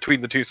contention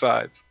between the two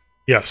sides.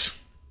 Yes.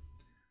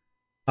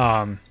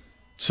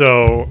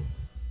 So,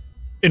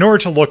 in order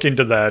to look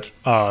into that,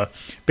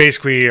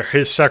 basically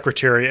his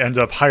secretary ends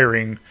up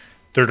hiring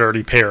the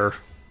Dirty Pair,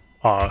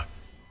 the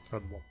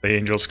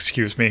Angels,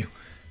 excuse me,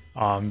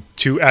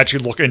 to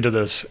actually look into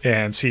this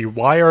and see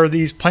why are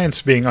these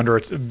plants being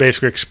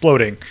basically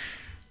exploding.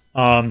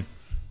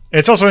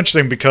 It's also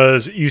interesting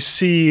because you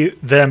see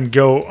them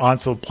go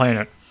onto the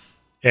planet,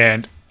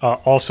 and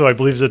also I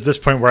believe it's at this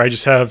point where I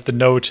just have the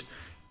note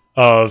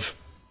of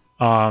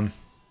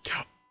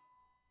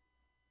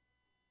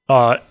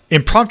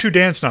impromptu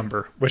dance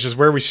number, which is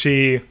where we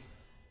see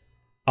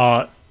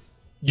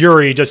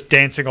Yuri just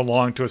dancing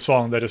along to a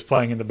song that is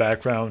playing in the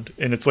background,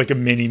 and it's like a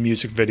mini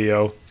music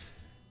video.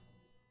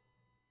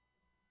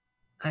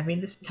 I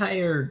mean, this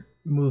entire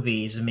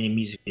movie is a mini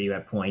music video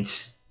at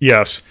points.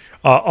 Yes.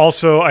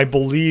 Also, I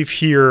believe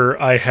here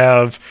I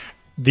have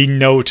the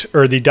note,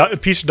 or the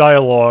piece of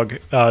dialogue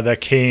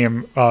that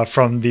came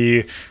from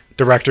the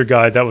director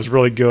guy that was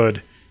really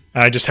good.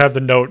 And I just have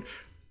the note,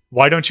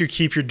 "Why don't you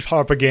keep your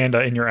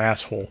propaganda in your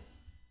asshole?"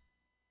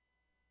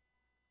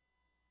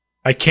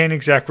 I can't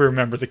exactly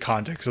remember the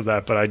context of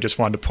that, but I just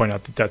wanted to point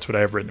out that that's what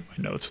I have written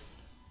in my notes.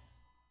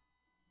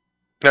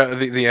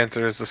 The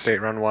answer is the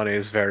state-run one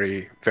is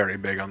very, very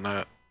big on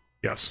that.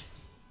 Yes.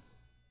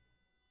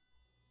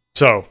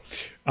 So,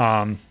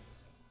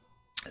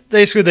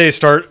 basically they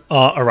start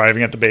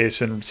arriving at the base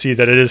and see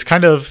that it is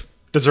kind of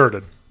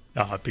deserted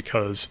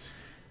because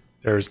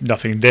there's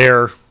nothing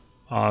there.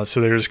 So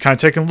they're just kind of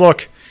taking a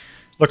look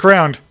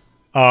around.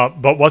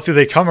 But what do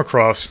they come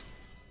across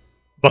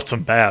but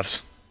some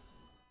baths?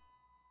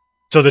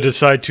 So they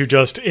decide to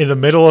just, in the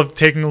middle of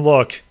taking a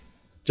look,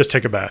 just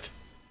take a bath.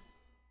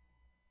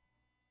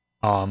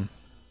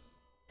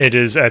 It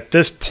is at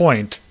this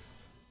point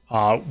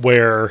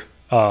where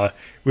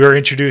we are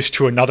introduced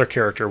to another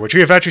character, which we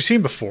have actually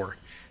seen before,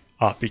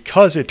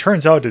 because it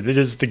turns out that it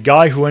is the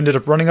guy who ended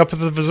up running up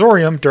with the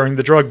Visorium during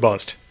the drug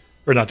bust.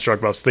 Or not the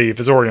drug bust, the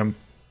Visorium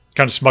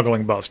kind of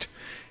smuggling bust.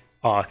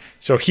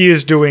 So he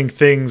is doing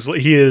things,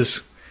 he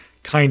is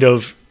kind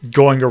of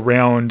going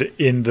around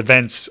in the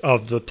vents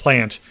of the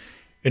plant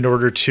in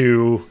order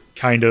to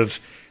kind of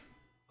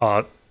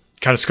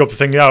kind of scope the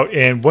thing out.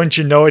 And once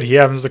you know it, he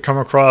happens to come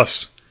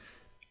across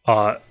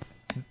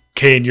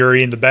Kei and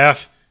Yuri in the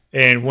bath.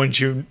 And once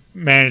you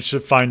manage to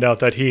find out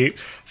that he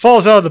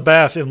falls out of the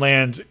bath and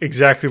lands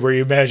exactly where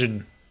you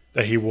imagine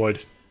that he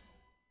would.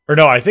 Or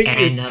no, I think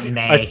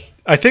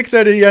I think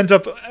that he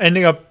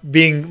ending up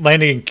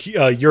landing in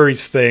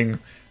Yuri's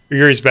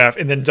bath,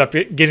 and then ends up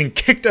getting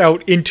kicked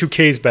out into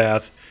Kei's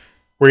bath,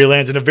 where he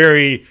lands in a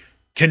very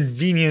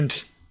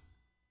convenient,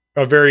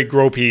 a very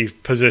gropey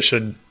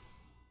position.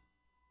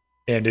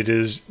 And it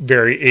is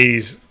very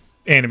 80s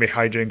anime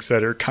hijinks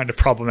that are kind of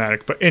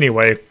problematic. But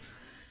anyway,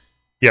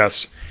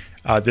 yes,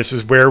 this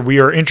is where we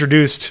are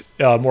introduced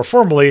more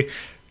formally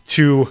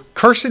to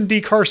Carson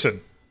D.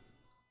 Carson,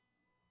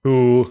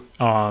 who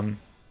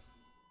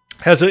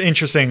has an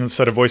interesting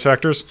set of voice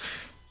actors.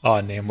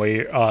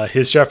 Namely,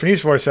 his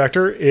Japanese voice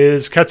actor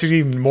is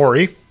Katsuki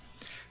Mori,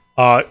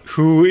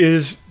 who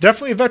is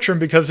definitely a veteran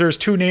because there's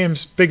two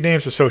big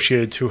names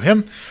associated to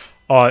him,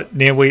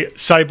 namely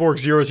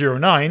Cyborg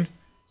 009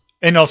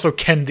 and also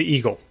Ken the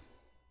Eagle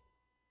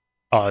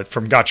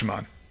from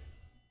Gatchaman,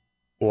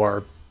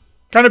 or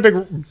kind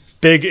of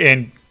big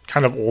and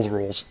kind of old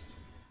roles.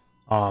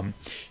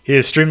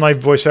 His Streamline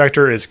voice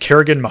actor is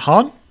Kerrigan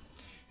Mahan,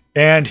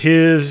 and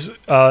his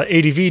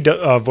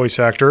ADV voice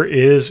actor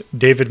is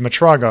David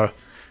Matraga,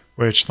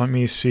 which let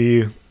me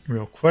see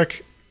real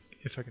quick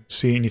if I can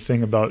see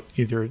anything about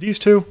either of these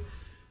two.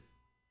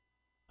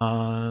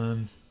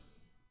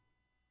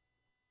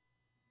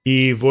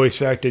 He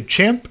voice acted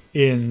Champ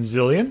in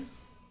Zillion.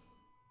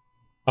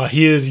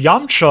 He is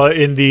Yamcha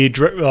in the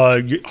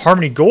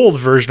Harmony Gold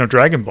version of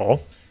Dragon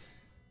Ball.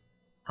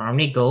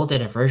 Harmony Gold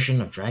in a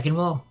version of Dragon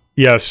Ball?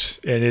 Yes,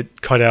 and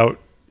it cut out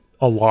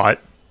a lot.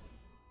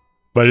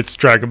 But it's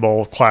Dragon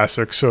Ball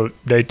Classic, so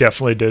they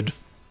definitely did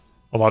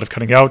a lot of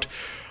cutting out.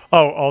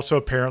 Oh, also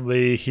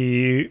apparently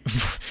he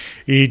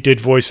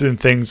did voices in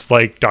things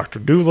like Dr.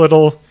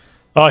 Dolittle.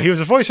 He was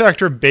a voice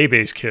actor in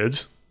Bebe's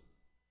Kids.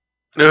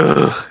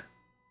 Ugh.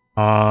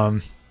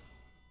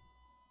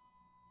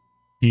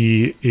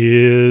 He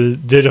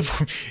did a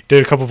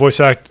couple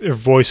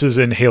voices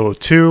in Halo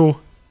 2.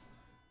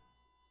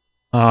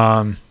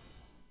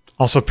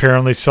 Also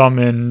apparently some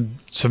in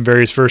some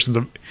various versions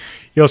of.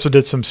 He also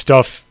did some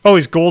stuff. Oh,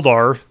 he's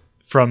Goldar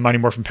from Mighty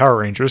Morphin Power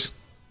Rangers.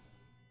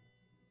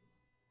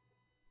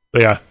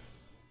 But yeah,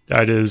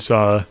 that is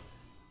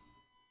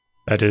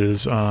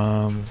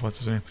what's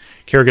his name?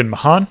 Kerrigan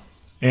Mahan,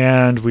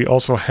 and we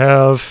also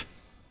have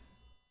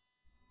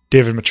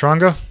David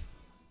Matranga.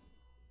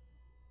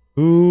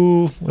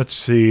 Who, let's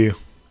see.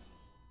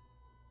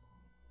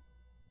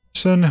 He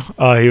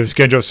was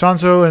Genjo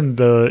Sanzo in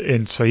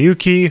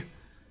Sayuki.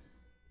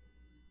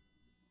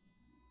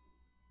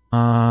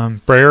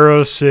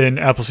 Braeros in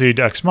Appleseed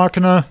Ex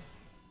Machina.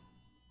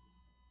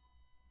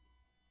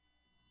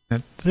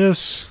 At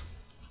this,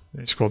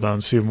 let me scroll down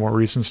and see more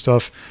recent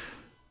stuff.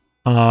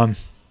 Let's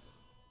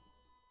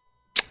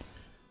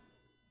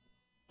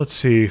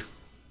see.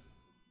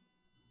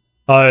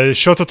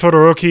 Shota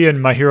Todoroki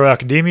in My Hero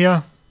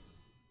Academia.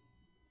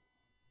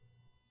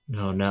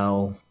 Oh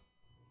no.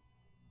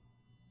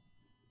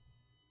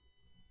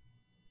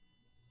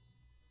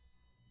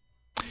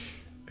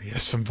 He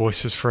has some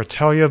voices for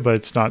Italia, but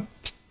it's not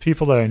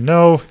people that I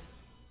know.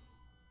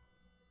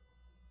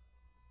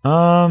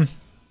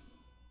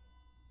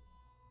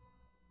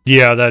 These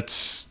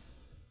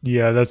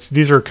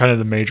are kind of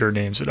the major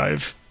names that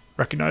I've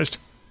recognized.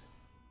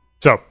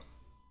 So,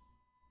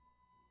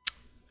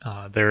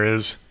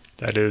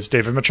 that is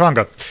David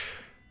Matranga.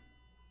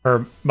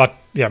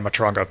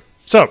 Matranga.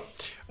 So,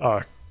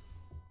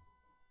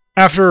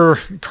 after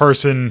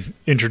Carson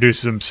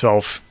introduces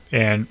himself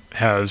and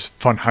has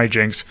fun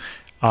hijinks,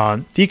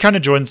 he kind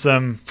of joins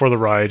them for the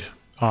ride,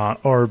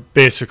 or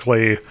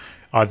basically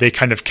they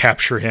kind of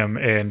capture him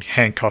and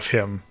handcuff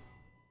him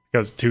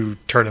to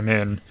turn him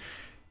in.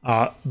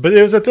 But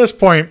it was at this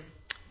point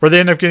where they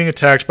end up getting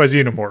attacked by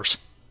xenomorphs,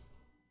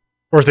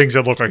 or things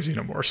that look like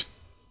xenomorphs.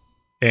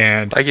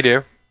 And like you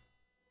do.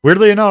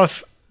 Weirdly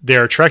enough,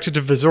 they're attracted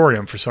to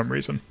Visorium for some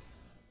reason.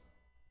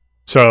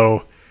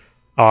 So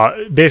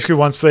basically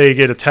once they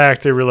get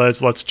attacked, they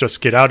realize, let's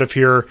just get out of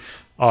here.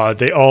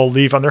 They all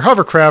leave on their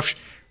hovercraft,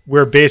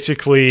 where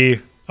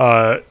basically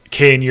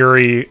Kei and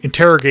Yuri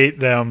interrogate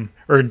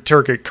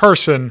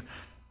Carson,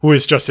 who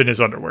is just in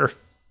his underwear.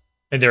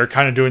 And they're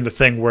kind of doing the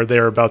thing where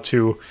they're about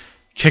to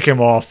kick him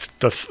off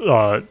the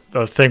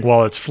thing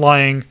while it's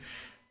flying.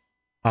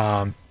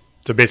 So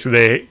basically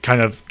they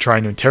kind of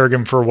trying to interrogate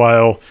him for a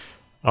while.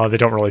 They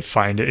don't really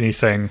find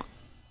anything.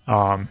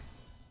 And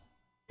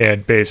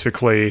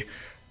basically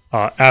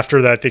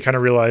after that, they kind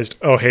of realized,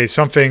 oh, hey,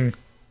 something...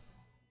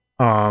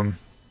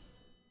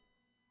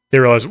 They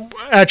realized,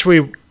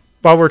 actually,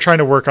 while we're trying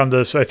to work on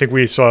this, I think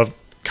we saw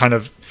kind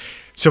of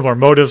similar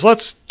motives.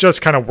 Let's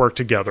just kind of work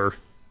together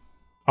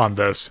on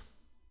this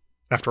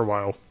after a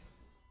while.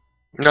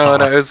 No,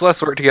 it was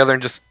let's work together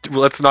and just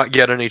let's not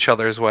get in each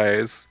other's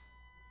ways.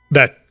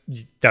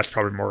 That's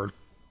probably more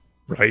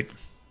right.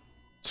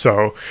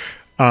 So,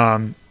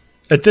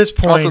 at this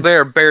point... Also, they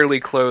are barely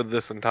clothed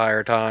this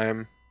entire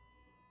time.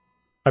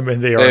 I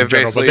mean, they are They in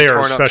general, but basically they are torn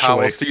up especially.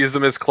 towels to use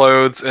them as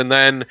clothes, and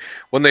then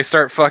when they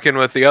start fucking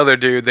with the other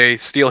dude, they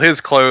steal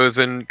his clothes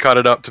and cut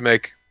it up to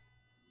make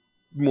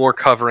more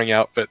covering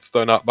outfits,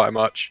 though not by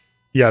much.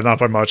 Yeah, not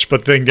by much.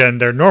 But then again,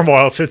 their normal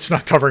outfit's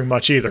not covering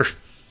much either.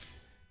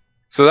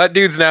 So that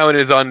dude's now in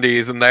his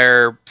undies, and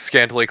they're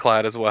scantily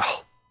clad as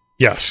well.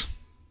 Yes.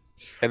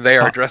 And they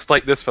are dressed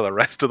like this for the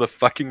rest of the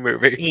fucking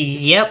movie.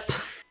 Yep.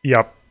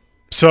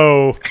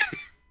 So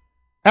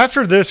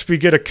after this, we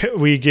get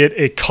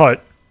a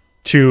cut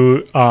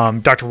to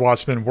Dr.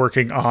 Watson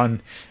working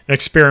on an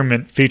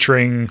experiment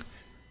featuring.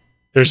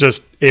 There's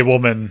just a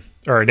woman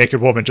or a naked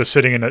woman just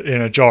sitting in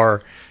a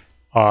jar.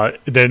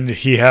 Then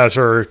he has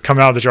her come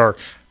out of the jar.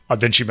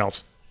 Then she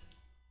melts.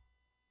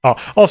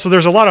 Also,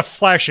 there's a lot of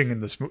flashing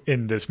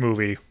in this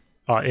movie.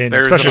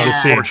 There's especially an the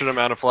scene. unfortunate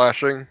amount of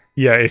flashing.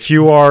 Yeah, if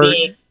you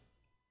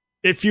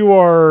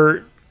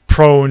are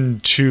prone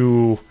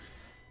to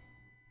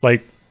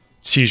like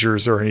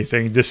seizures or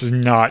anything, this is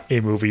not a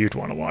movie you'd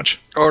want to watch.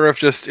 Or if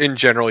just in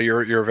general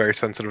you're very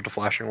sensitive to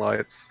flashing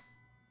lights.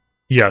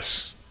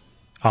 Yes.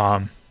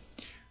 But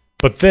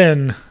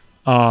then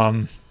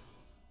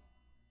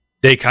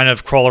they kind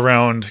of crawl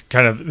around,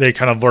 they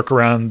kind of lurk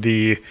around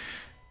the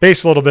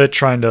base a little bit,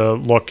 trying to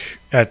look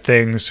at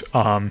things.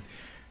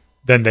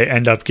 Then they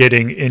end up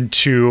getting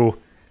into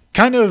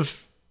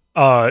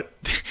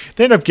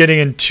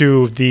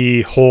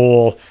the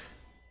whole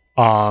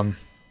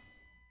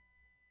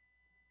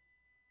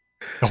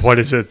what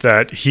is it,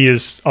 that he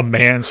is a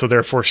man so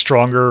therefore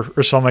stronger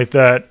or something like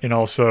that, and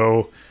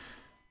also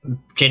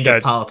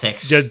gender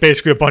politics. Yeah,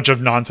 basically a bunch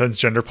of nonsense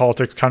gender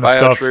politics kind of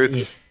stuff.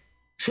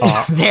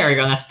 There we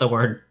go, that's the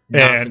word.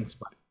 Nonsense.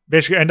 And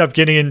basically end up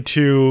getting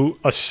into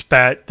a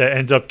spat that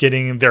ends up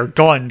getting their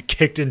gun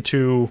kicked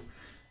into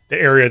the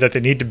area that they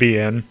need to be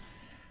in.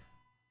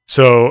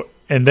 So,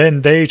 and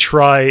then they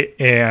try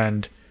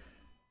and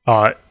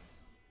I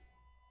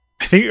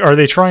think, are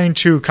they trying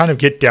to kind of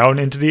get down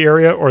into the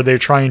area, or are they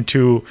trying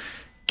to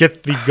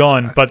get the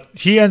gun? But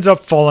he ends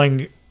up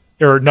falling,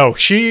 or no,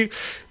 Kay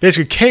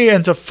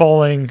ends up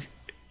falling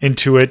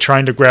into it,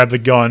 trying to grab the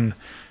gun,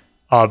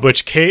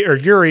 which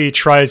Yuri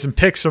tries and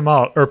picks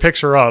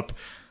her up.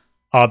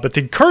 But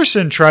then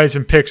Carson tries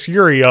and picks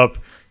Yuri up.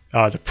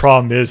 The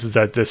problem is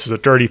that this is a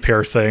Dirty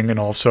Pair thing, and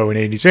also an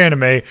 80s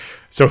anime,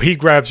 so he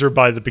grabs her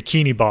by the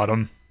bikini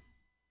bottom.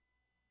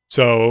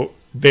 So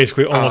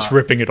basically almost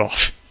ripping it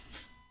off.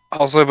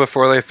 Also,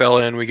 before they fell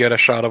in, we get a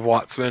shot of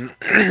Watson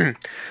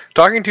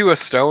talking to a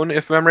stone,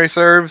 if memory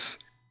serves,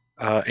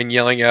 and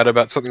yelling out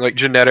about something like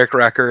genetic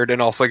record,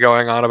 and also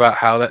going on about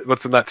how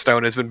what's in that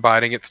stone has been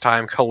biding its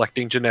time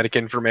collecting genetic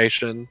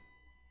information.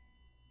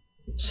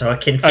 So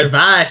it can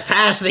survive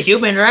past the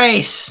human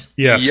race.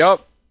 Yes.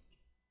 Yup.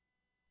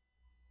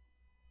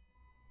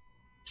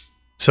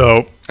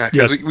 So,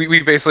 yes.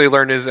 we basically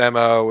learned his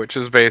MO, which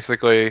is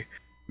basically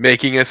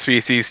making a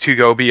species to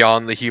go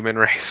beyond the human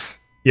race.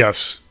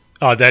 Yes.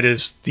 That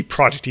is the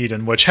Project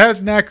Eden, which has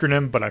an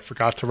acronym, but I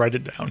forgot to write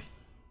it down.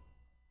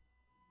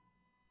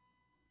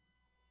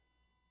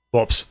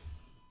 Whoops.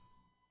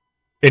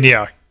 And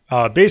yeah,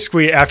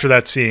 basically after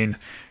that scene,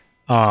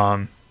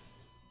 and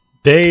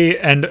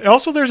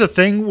also there's a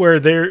thing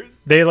where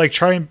they like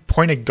try and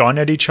point a gun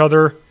at each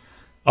other,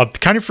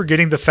 kind of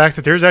forgetting the fact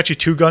that there's actually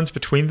two guns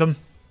between them.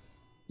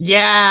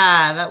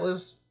 Yeah, that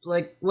was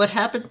like, what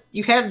happened?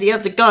 You have the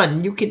other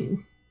gun, you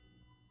can...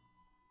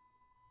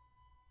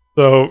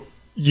 So,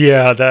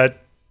 yeah, that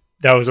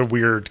was a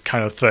weird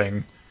kind of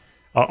thing.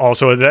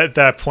 Also, at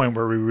that point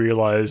where we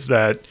realize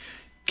that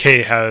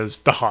Kay has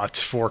the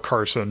hots for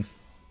Carson.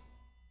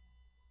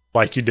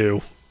 Like you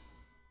do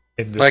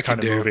in this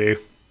kind of movie.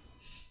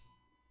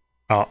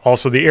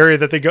 Also, the area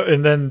that they go,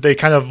 and then they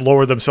kind of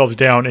lower themselves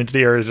down into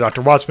the area that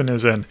Dr. Watson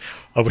is in,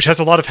 which has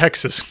a lot of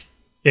hexes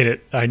in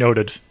it, I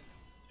noted.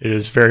 It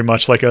is very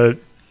much like a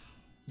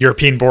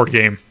European board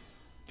game.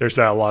 There's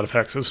a lot of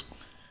hexes.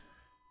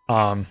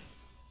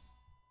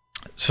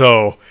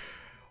 So,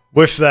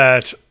 with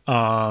that,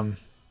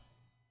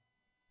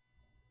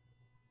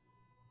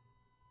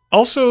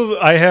 also,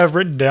 I have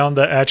written down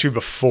that actually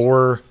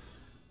before,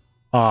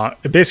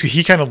 basically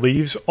he kind of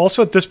leaves.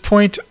 Also, at this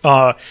point,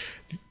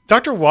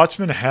 Dr.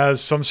 Watson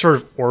has some sort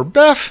of orb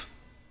bath.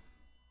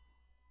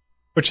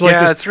 Which,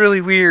 like, it's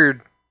really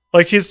weird.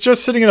 Like, he's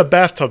just sitting in a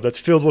bathtub that's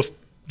filled with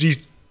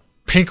these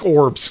pink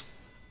orbs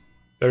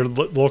that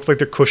look like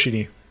they're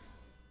cushiony.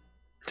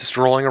 Just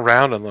rolling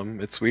around in them.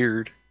 It's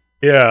weird.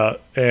 Yeah,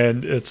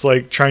 and it's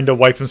like trying to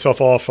wipe himself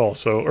off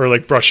also, or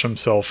like brush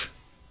himself.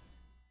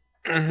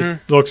 Mm-hmm.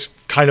 It looks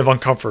kind of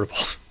uncomfortable.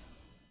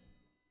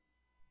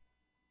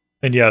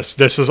 And yes,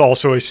 this is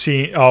also a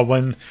scene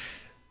when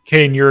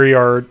Kay and Yuri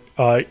are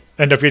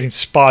end up getting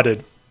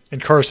spotted in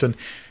Carson.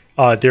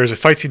 There's a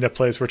fight scene that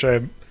plays, which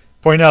I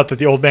point out that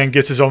the old man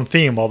gets his own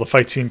theme while the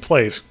fight scene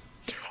plays.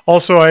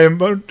 Also, I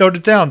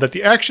noted down that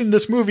the action in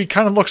this movie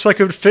kind of looks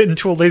like it would fit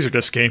into a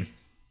Laserdisc game.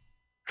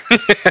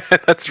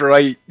 That's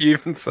right. You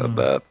even said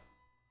that.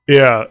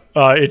 Yeah,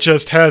 it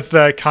just has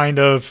that kind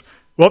of,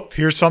 whoop,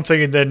 here's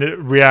something, and then it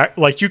react.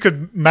 Like, you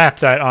could map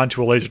that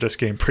onto a Laserdisc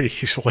game pretty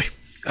easily.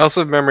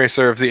 Also, if memory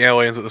serves, the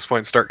aliens at this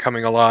point start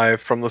coming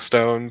alive from the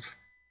stones.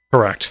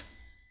 Correct.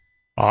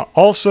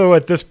 Also,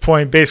 at this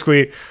point,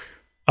 basically,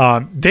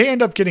 they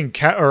end up getting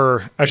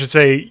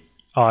Kay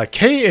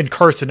and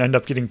Carson end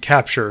up getting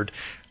captured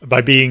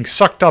by being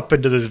sucked up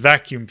into this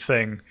vacuum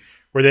thing,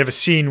 where they have a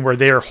scene where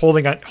they are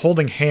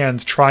holding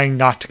hands, trying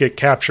not to get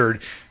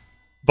captured,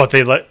 but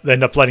they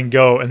end up letting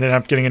go and then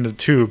end up getting into the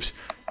tubes.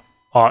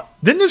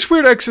 Then this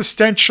weird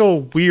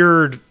existential,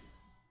 weird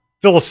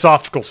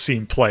philosophical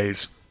scene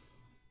plays.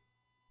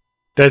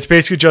 That's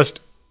basically just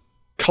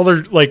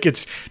colored, like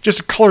it's just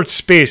a colored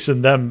space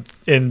and then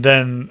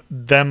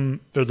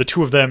them or the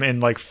two of them in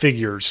like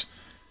figures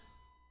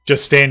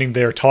just standing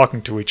there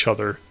talking to each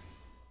other.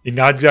 You're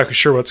not exactly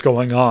sure what's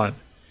going on.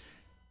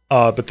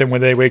 But then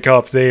when they wake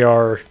up, they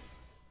are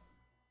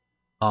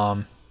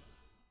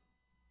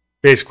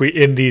basically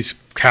in these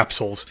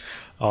capsules.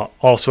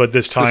 Also at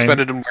this time,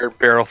 suspended in weird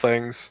barrel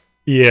things.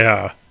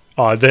 Yeah.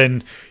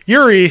 Then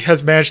Yuri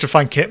has managed to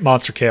find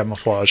monster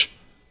camouflage.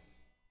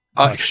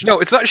 No,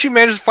 it's not she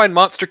managed to find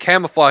monster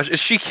camouflage.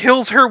 It's she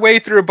kills her way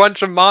through a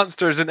bunch of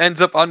monsters and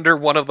ends up under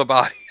one of the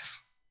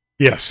bodies.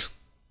 Yes.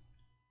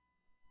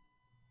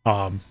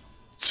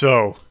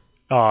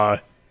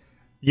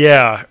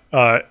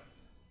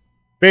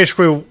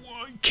 Basically,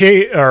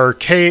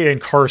 Kay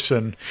and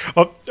Carson.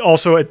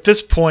 Also, at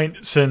this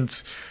point,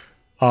 since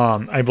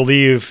I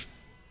believe,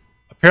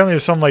 apparently,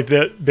 there's something like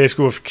that.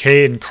 Basically, with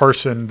Kay and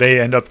Carson,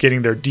 they end up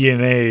getting their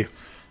DNA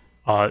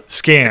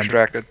scanned.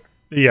 Extracted.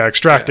 Yeah,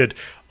 extracted.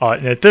 Yeah.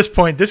 And at this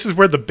point, this is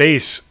where the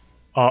base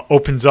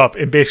opens up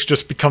and basically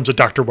just becomes a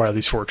Dr.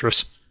 Wily's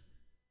fortress.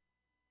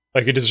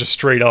 Like, it is just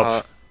straight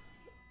up.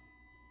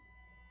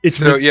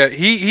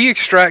 He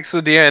extracts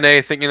the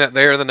DNA thinking that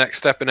they are the next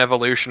step in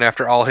evolution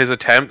after all his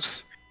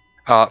attempts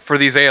for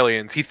these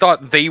aliens. He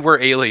thought they were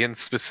aliens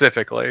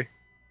specifically.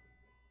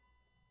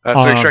 So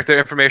he extract their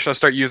information and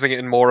start using it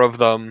in more of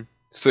them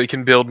so he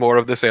can build more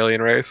of this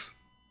alien race.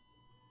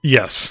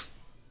 Yes.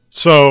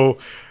 So,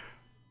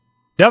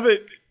 now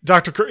that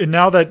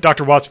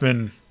Dr.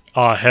 Wattsman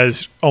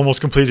has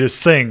almost completed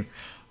his thing,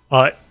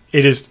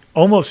 it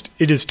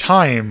is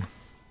time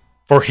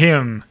for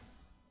him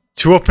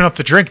to open up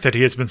the drink that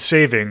he has been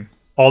saving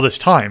all this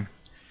time.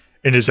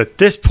 And it is at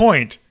this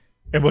point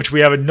in which we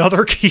have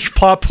another key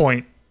plot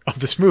point of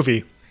this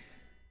movie.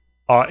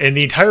 And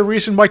the entire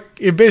reason why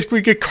it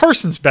basically get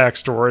Carson's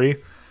backstory.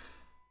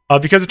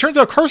 Because it turns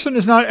out Carson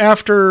is not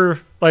after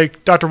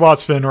like Dr.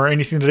 Wattsman or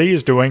anything that he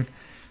is doing.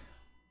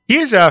 He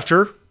is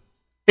after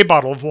a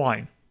bottle of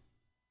wine.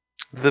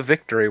 The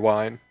victory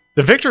wine.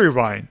 The victory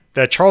wine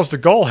that Charles de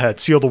Gaulle had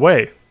sealed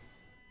away.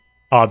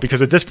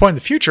 Because at this point in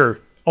the future,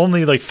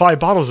 only like 5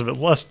 bottles of it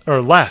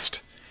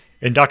last.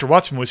 And Dr.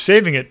 Wattsman was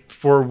saving it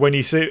for when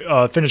he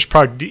finished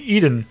Project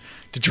Eden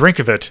to drink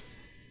of it.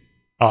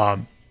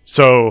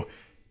 So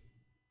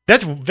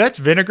that's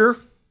vinegar.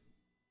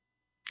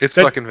 It's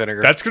fucking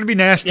vinegar. That's going to be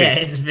nasty. Yeah,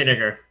 it's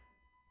vinegar.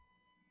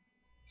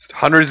 It's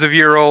hundreds of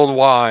year old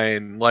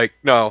wine. Like,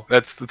 no,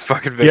 that's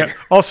fucking vinegar.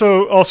 Yeah.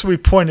 Also, we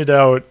pointed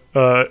out,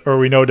 or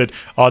we noted,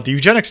 the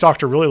eugenics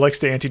doctor really likes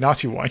the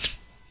anti-Nazi wine.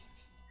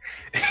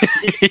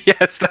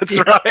 Yes, that's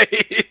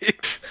right.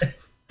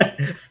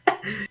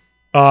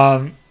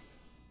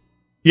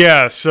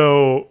 Yeah,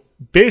 so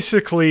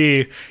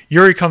basically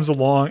Yuri comes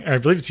along, I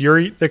believe it's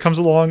Yuri that comes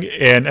along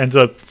and ends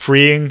up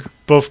freeing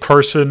both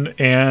Carson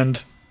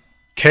and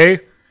Kay.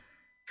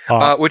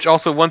 Which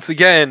also, once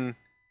again,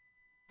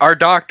 our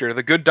doctor,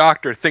 the good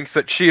doctor, thinks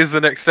that she is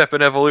the next step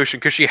in evolution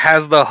because she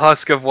has the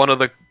husk of one of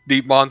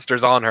the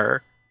monsters on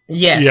her.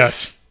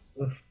 Yes.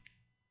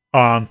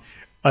 And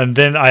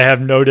then I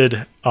have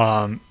noted,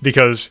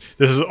 because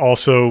this is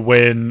also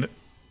when,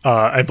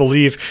 I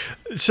believe,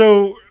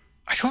 so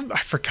I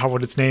forgot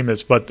what its name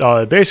is, but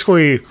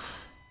basically,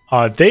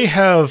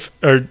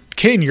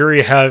 Kay and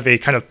Yuri have a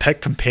kind of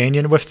pet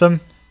companion with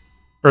them,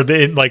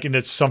 and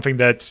it's something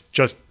that's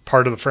just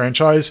part of the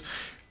franchise,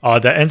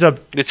 that ends up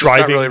it's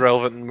driving. It's not really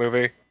relevant in the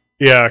movie.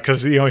 Yeah,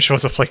 because he only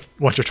shows up like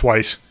once or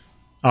twice.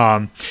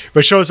 But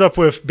shows up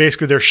with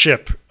basically their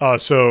ship,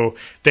 so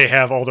they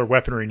have all their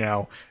weaponry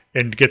now.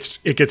 And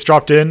it gets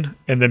dropped in,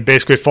 and then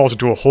basically falls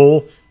into a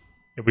hole.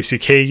 And we see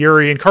Kay,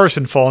 Yuri, and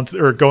Carson go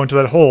into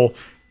that hole.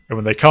 And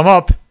when they come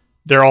up,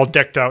 they're all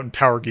decked out in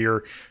power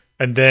gear.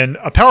 And then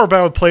a power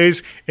ballad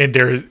plays, and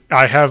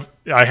I have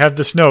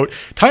this note: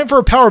 time for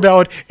a power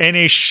ballad and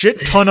a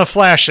shit ton of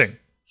flashing.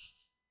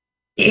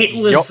 It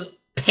was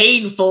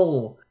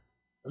painful.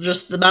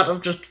 Just the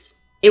amount of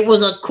it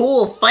was a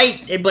cool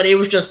fight, but it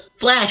was just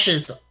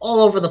flashes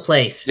all over the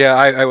place. Yeah,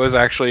 I was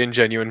actually in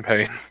genuine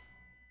pain.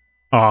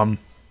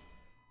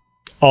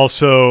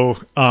 Also,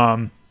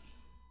 I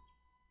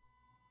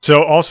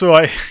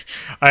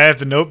have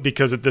to note,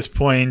 because at this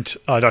point,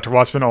 Dr.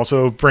 Wattsman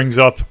also brings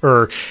up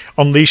or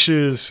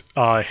unleashes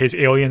his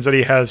aliens that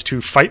he has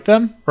to fight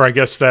them, or I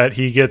guess that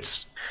he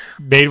gets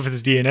made with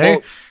his DNA.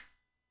 Well,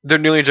 they're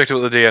newly injected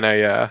with the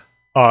DNA, yeah.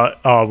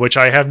 Which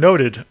I have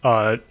noted,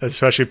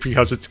 especially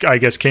because it's, I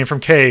guess, came from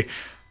Kay,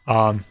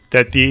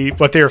 that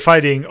what they are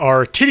fighting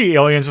are titty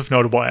aliens with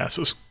notable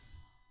asses.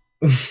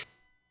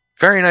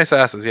 Very nice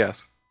asses,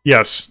 yes.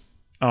 Yes.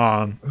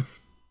 And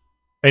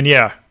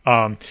yeah.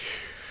 Don't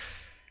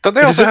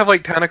they also have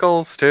like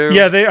tentacles too?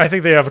 Yeah, I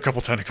think they have a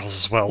couple tentacles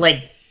as well.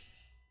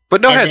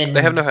 But no heads.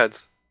 They have no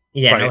heads.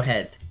 Yeah, Right. no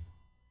heads.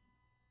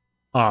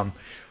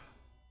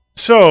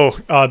 So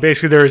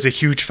basically, there is a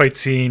huge fight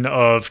scene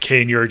of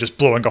Kay and Yuri just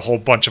blowing a whole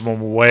bunch of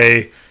them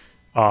away.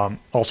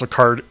 Also,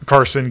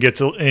 Carson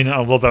gets in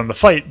a little bit on the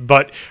fight,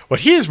 but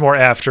what he is more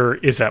after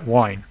is that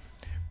wine,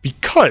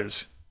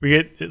 because we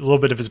get a little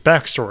bit of his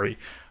backstory.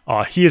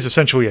 He is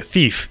essentially a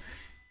thief,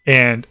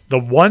 and the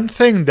one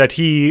thing that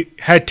he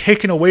had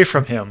taken away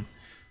from him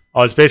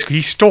is basically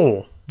he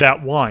stole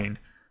that wine.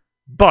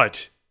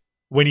 But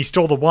when he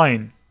stole the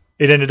wine,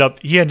 he ended up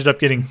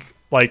getting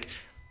like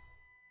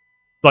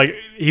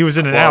he was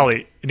in an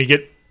alley and he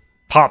get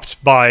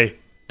popped by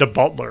the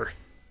butler.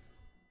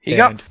 He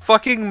got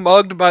fucking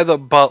mugged by the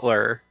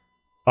butler.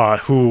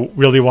 Who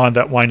really wanted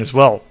that wine as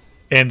well.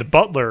 And the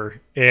butler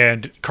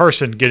and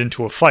Carson get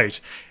into a fight.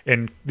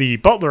 And the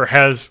butler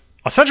has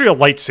essentially a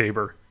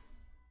lightsaber.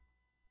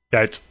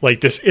 That's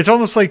like this. It's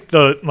almost like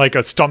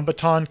a stun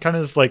baton, kind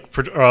of like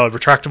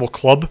retractable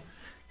club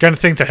kind of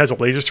thing that has a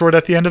laser sword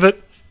at the end of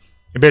it.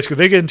 And basically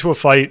they get into a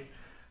fight,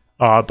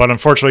 but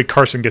unfortunately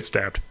Carson gets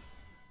stabbed.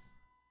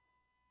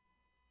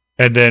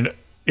 And then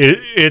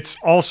it's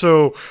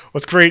also,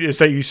 what's great is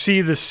that you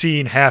see the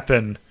scene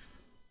happen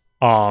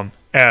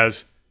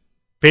as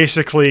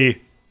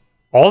basically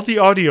all the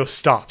audio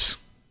stops.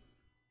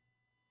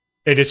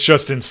 And it's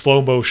just in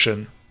slow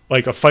motion.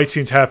 Like a fight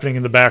scene's happening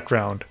in the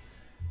background.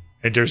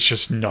 And there's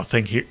just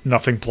nothing here,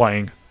 nothing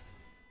playing.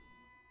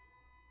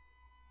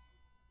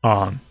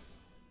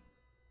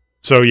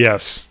 So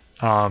yes.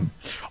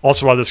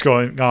 Also while this is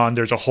going on,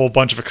 there's a whole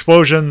bunch of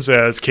explosions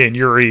as Kay and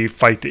Yuri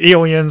fight the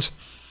aliens.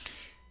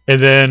 And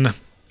then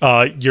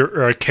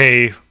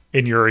Kay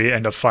and Yuri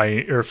end up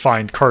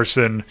find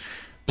Carson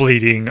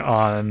bleeding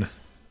on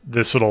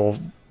this little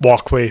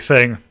walkway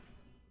thing.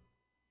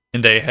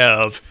 And they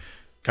have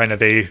kind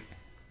of a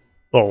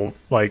little,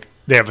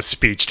 they have a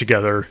speech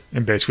together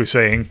and basically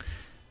saying,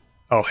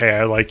 oh, hey,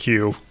 I like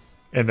you.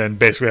 And then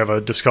basically have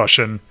a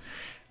discussion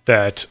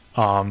that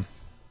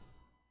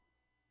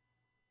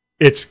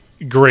it's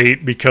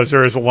great because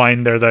there is a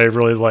line there that I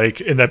really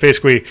like. And that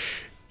basically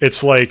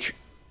it's like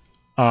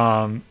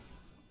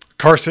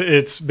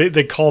Carson,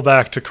 they call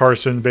back to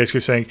Carson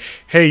basically saying,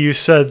 hey, you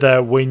said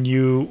that when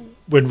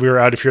we were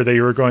out of here that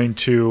you were going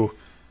to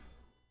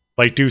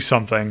do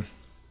something.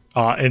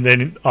 And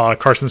then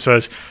Carson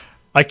says,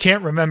 I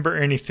can't remember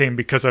anything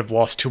because I've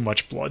lost too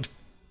much blood.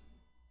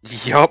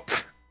 Yup.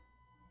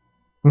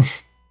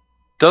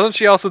 Doesn't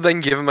she also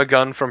then give him a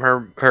gun from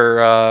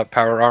her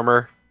power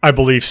armor? I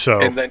believe so.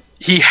 And then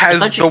he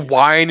has the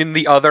wine in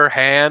the other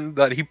hand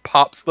that he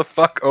pops the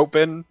fuck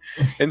open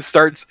and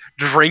starts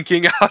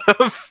drinking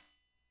out of.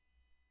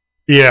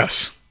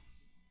 Yes.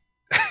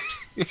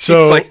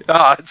 So he's like,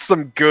 it's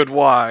some good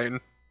wine.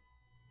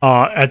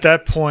 At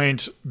that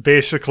point,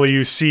 basically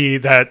you see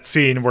that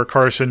scene where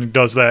Carson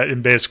does that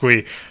and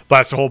basically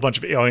blasts a whole bunch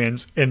of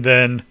aliens, and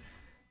then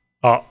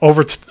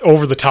over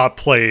the top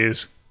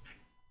plays,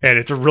 and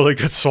it's a really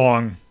good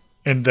song.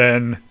 And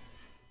then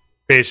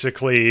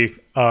basically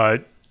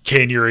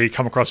Kay and Yuri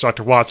come across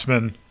Dr.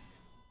 Watson,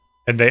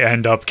 and they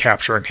end up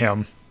capturing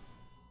him.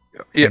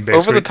 Yeah,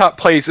 over the top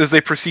plays as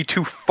they proceed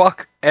to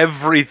fuck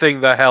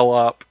everything the hell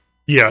up.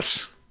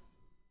 Yes.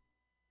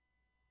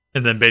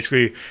 And then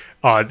basically,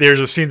 there's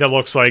a scene that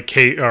looks like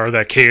Kay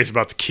is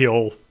about to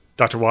kill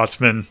Dr.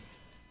 Watson,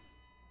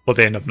 but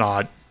they end up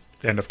not.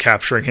 They end up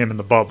capturing him and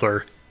the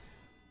butler.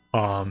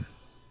 And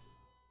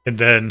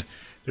then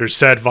there's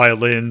sad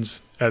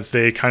violins as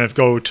they kind of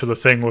go to the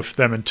thing with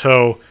them in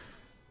tow.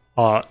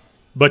 But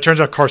it turns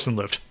out Carson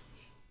lived.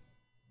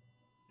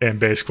 And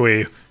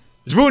basically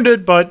is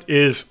wounded, but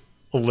is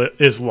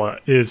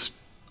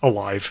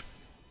alive.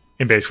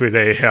 And basically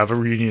they have a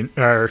reunion,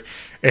 or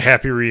a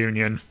happy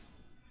reunion.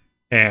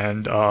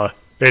 And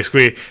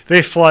basically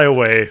they fly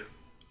away.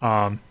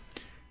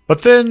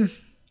 But then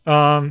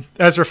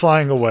as they're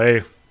flying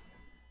away,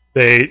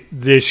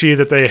 they see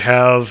that they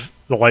have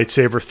the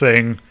lightsaber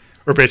thing,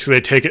 or basically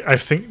they take it. I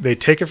think they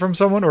take it from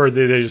someone, or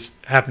they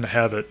just happen to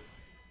have it.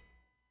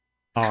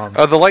 The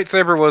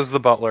lightsaber was the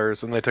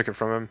butler's, and they took it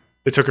from him.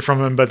 They took it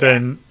from him, but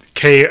then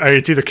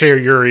it's either Kay or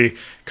Yuri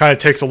kind of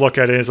takes a look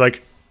at it and is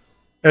like,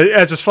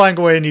 as it's flying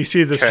away and you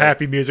see this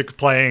happy music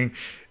playing,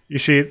 they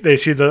see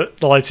the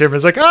lightsaber and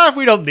it's like,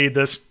 we don't need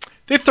this.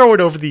 They throw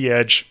it over the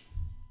edge.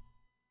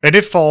 And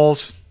it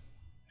falls.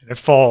 And it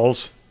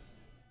falls.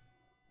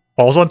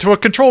 Falls onto a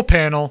control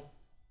panel.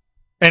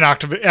 And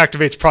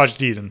activates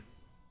Project Eden.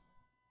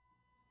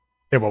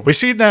 And what we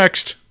see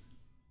next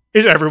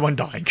is everyone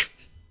dying.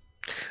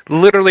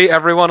 Literally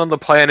everyone on the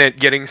planet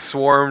getting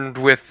swarmed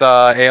with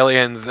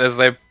aliens as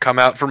they come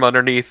out from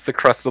underneath the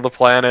crust of the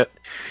planet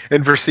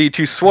and proceed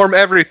to swarm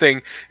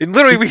everything. And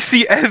literally we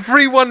see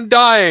everyone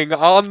dying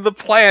on the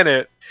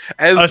planet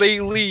as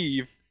they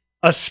leave.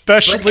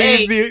 Especially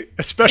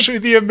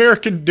the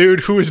American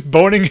dude who was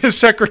boning his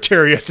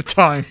secretary at the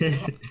time.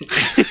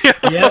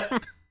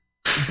 Yep.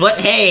 But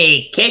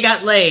hey, Kay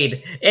got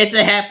laid. It's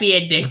a happy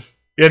ending.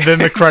 And then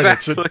the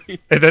credits, Exactly.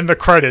 and then the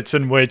credits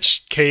in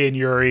which Kay and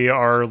Yuri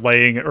are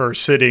laying or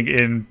sitting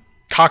in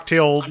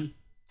cocktail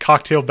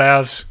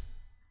baths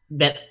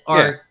That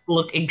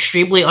look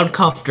extremely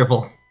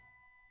uncomfortable.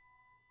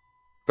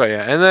 But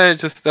yeah, and then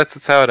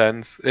that's how it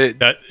ends.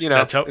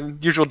 That's how, in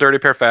usual Dirty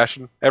Pair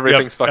fashion,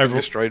 everything's fucking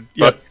destroyed.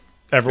 But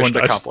everyone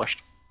mission dies.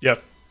 accomplished.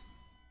 Yep.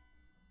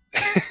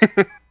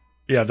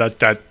 Yeah,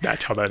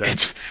 that's how that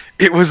ends.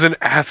 It was an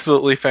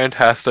absolutely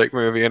fantastic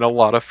movie and a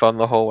lot of fun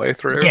the whole way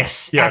through.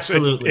 Yes,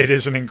 absolutely. It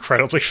is an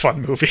incredibly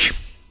fun movie.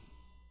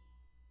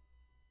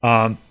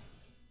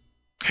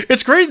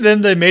 It's great.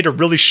 Then they made a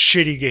really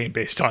shitty game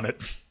based on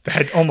it. That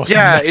had almost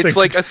it's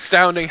like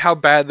astounding how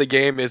bad the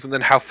game is, and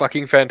then how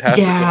fucking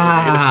fantastic the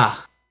movie is.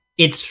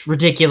 It's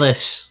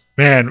ridiculous.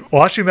 Man,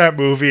 watching that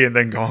movie and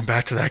then going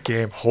back to that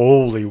game,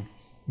 holy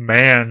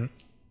man.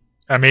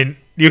 I mean,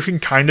 you can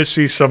kind of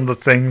see some of the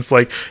things,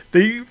 like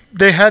they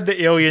had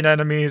the alien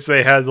enemies,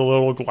 they had the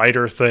little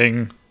glider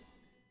thing.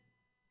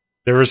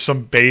 There was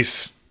some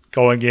base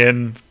going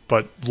in,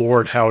 but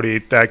Lord howdy,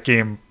 that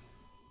game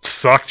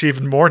sucked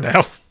even more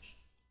now.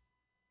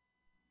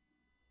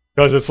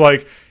 Because it's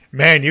like,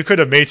 man, you could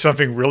have made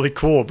something really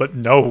cool, but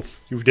no,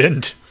 you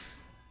didn't.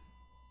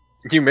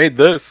 You made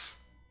this.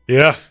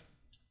 Yeah.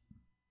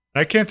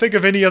 I can't think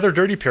of any other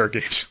Dirty Pair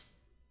games.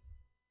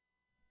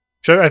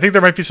 So I think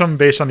there might be some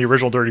based on the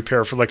original Dirty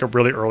Pair for like a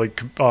really early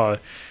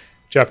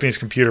Japanese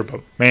computer,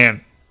 but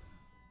man.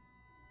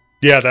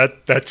 Yeah,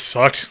 that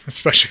sucked,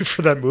 especially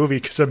for that movie,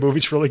 because that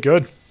movie's really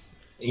good.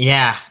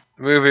 Yeah.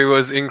 The movie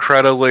was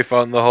incredibly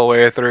fun the whole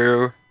way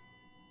through.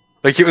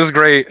 Like, it was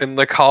great, and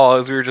the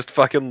cause, we were just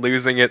fucking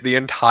losing it the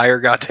entire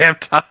goddamn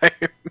time.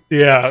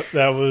 Yeah,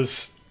 that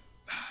was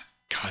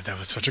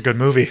such a good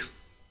movie.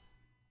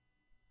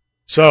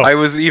 So I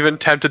was even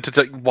tempted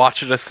to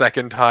watch it a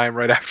second time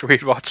right after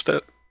we'd watched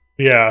it.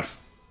 Yeah.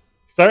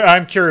 So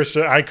I'm curious,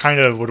 I kind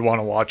of would want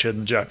to watch it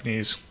in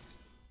Japanese.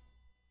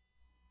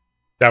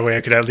 That way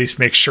I could at least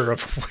make sure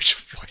of which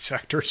voice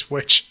actor is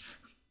which.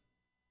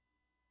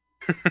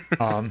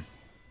 But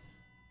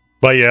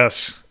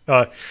yes.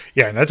 And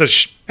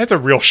that's a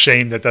real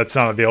shame that that's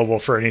not available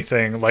for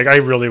anything. Like, I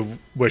really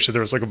wish that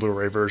there was like a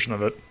Blu-ray version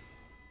of it.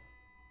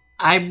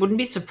 I wouldn't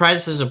be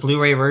surprised if there's a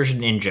Blu-ray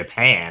version in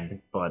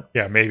Japan, but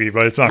yeah, maybe,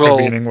 but it's not going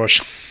to be in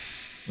English.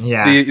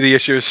 Yeah. The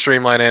issue is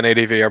Streamline and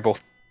ADV are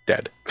both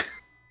dead.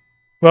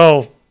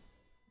 Well,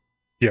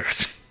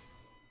 yes.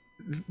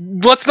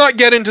 Let's not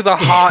get into the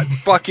hot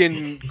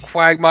fucking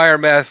quagmire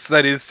mess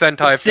that is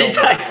Sentai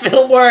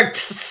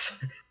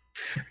Filmworks.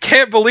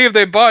 Can't believe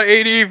they bought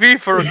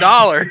ADV for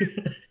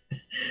 $1.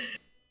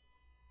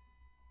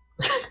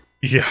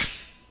 Yeah.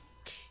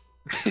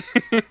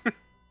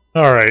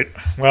 All right.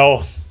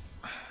 Well,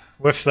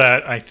 with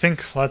that, I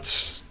think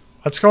let's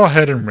go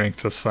ahead and rank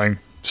this thing.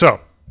 So,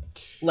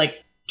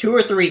 like 2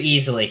 or 3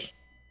 easily.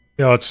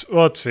 Yeah,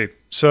 let's see.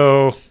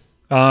 So,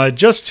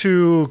 just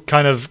to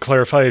kind of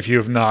clarify, if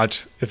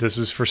this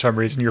is for some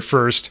reason your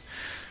first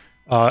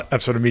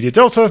episode of Media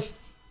Delta,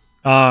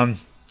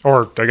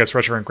 or I guess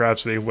Retro Rank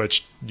Rhapsody,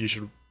 which you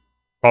should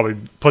probably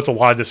puts a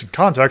lot of this in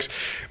context.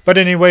 But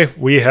anyway,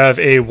 we have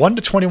a 1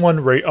 to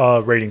 21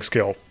 rating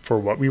scale for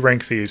what we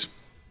rank these.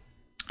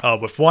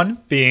 With 1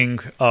 being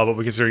what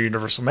we consider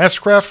Universal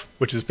Mastercraft,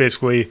 which is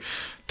basically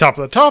top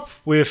of the top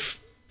with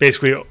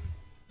basically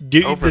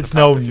it's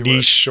no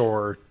niche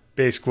or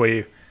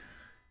basically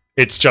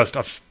it's just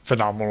a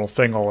phenomenal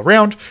thing all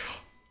around.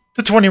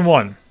 To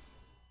 21,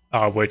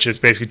 which is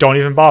basically don't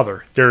even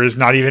bother. There is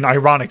not even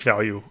ironic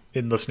value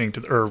in listening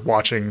to or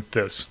watching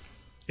this.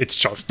 It's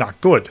just not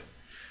good.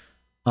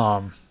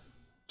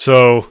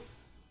 So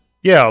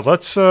yeah,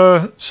 let's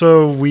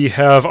so we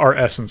have our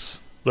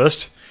essence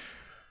list,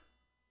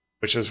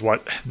 which is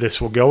what this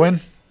will go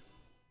in.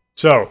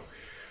 So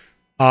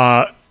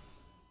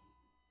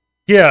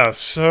yeah,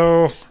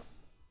 so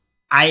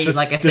I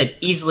said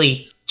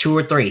easily 2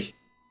 or 3.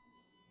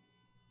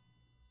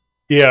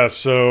 Yeah,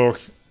 so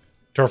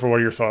Torpor, what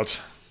are your thoughts?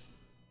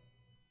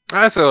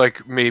 I say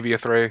like maybe a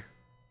 3.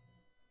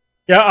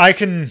 Yeah, I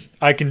can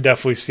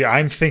definitely see.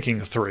 I'm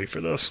thinking 3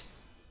 for this.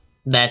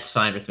 That's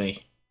fine with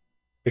me.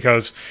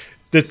 Because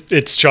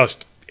it's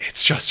just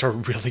a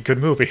really good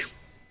movie.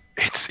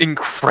 It's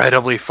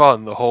incredibly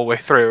fun the whole way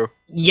through.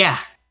 Yeah.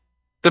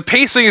 The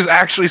pacing is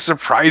actually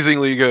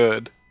surprisingly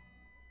good.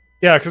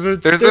 Yeah, because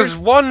there's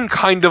one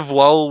kind of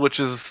lull,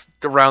 which is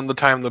around the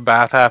time the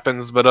bath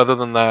happens, but other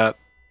than that...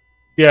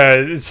 Yeah,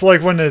 it's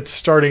like when it's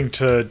starting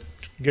to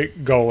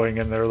get going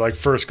and they're like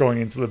first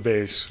going into the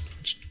base,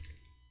 which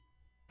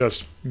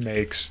just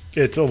makes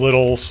it a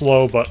little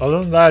slow, but other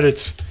than that,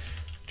 it's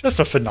just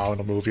a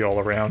phenomenal movie all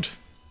around.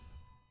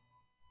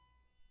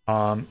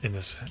 In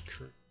this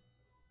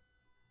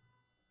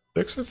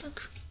 6, I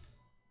think?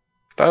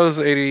 That was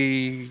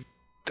 80...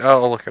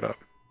 I'll look it up.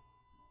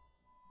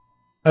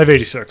 I have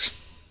 86.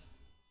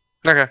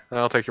 Okay,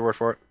 I'll take your word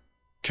for it.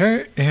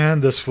 Okay,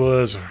 and this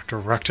was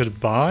directed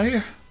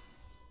by...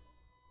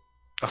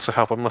 Also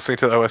help, I'm listening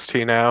to the OST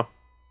now.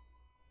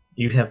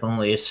 You have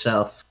only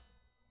yourself.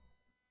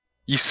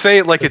 You say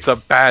it like it's a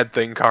bad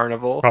thing,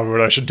 Carnival. Probably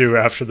what I should do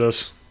after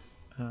this.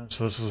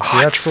 So this was It's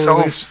theatrical so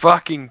release.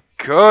 fucking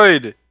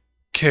good.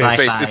 Okay,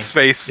 Sci-fi. It's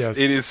space. Yes.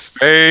 It is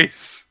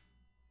space.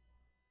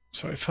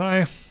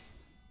 sci-fi.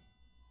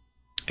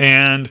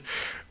 And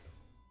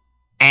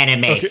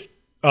Anime. okay,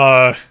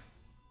 I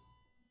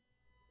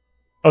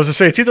was gonna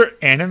say it's either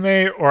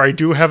anime or I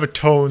do have a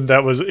tone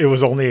that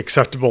was only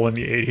acceptable in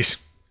the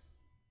 80s.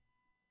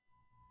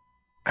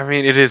 I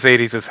mean, it is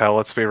 80s as hell.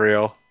 Let's be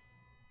real.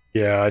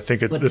 Yeah, I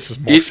think this is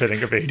more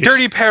fitting of 80s.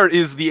 Dirty Parrot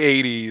is the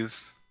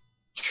 80s.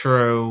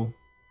 True.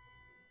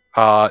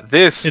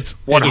 This It's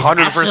 100%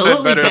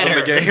 absolutely better than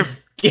the game.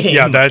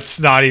 Yeah, that's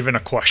not even a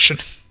question.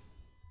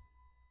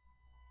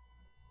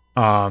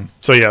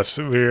 So yes,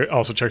 we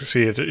also check to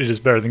see if it is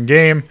better than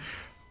game.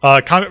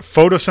 Kind of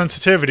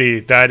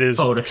photosensitivity, that is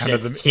kind of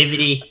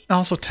Photosensitivity.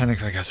 also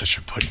technically I guess I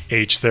should put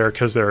H there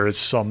because there is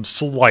some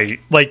slight,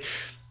 like,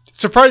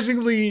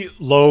 surprisingly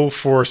low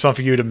for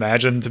something you'd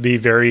imagine to be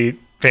very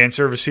fan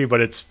servicey,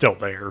 but it's still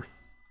there.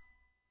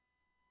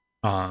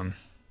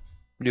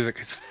 Music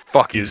is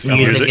fucking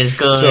Music is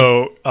good.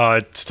 So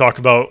to talk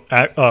about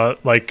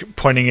like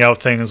pointing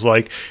out things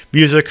like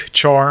music,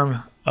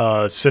 charm,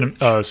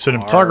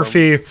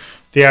 cinematography,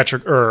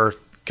 theatric or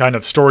kind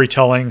of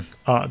storytelling,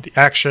 the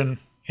action,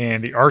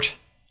 and the art.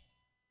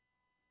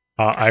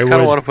 I kind of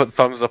would want to put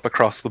thumbs up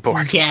across the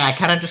board. Yeah, I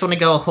kind of just want to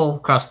go a whole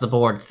across the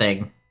board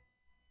thing.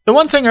 The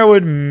one thing I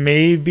would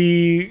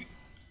maybe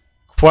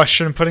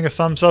question putting a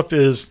thumbs up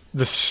is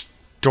the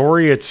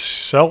story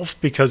itself,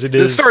 because it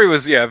is... The story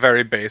was,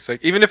 very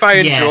basic. Even if I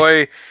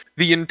enjoy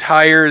the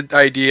entire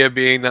idea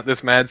being that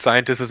this mad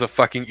scientist is a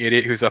fucking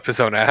idiot who's up his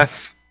own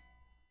ass.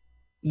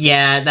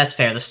 Yeah, that's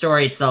fair. The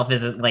story itself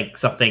isn't, like,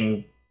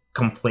 something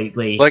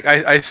completely... Like,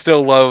 I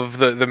still love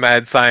the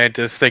mad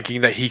scientist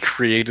thinking that he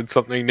created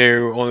something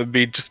new, only to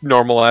be just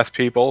normal-ass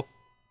people.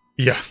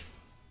 Yeah.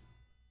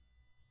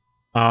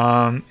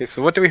 Okay,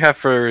 so what do we have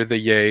for the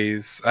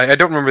yays? I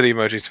don't remember the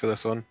emojis for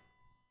this one.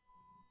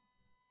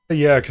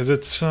 Yeah, because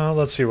it's...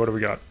 let's see, what do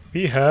we got?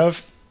 We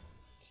have...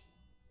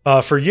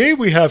 for yay,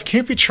 we have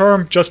Can't Be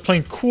Charmed, Just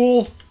Plain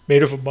Cool,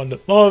 Made with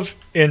Abundant Love,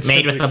 and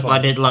Made Simply with Fun.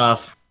 Abundant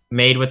Love.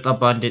 Made with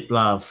Abundant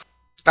Love.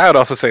 I would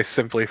also say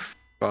simply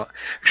fun.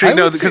 Actually,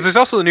 no, because there's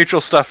also the neutral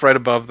stuff right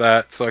above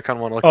that, so I kind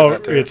of want to look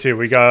at that too. Let's see,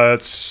 we got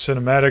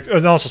cinematic...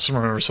 And also some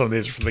of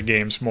these are from the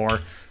games more.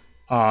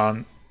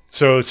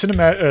 So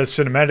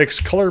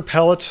cinematics color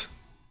palette,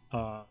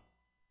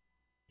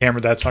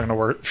 camera, that's not going to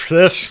work for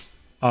this.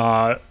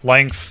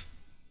 Length,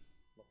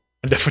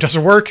 it definitely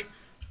doesn't work.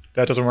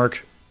 That doesn't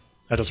work.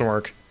 That doesn't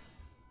work.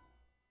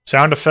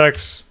 Sound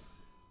effects,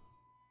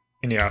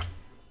 and yeah,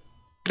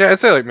 I'd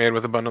say like Made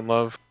with Abundant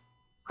Love.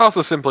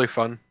 Also simply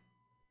fun.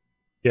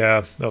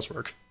 yeah, those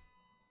work.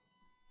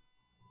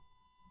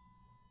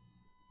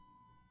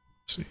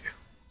 Let's see,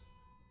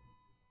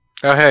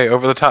 Oh hey,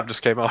 Over the Top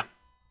just came on.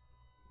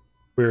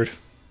 weird.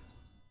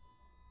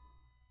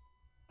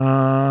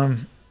 So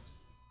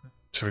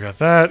we got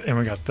that, and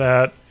we got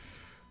that.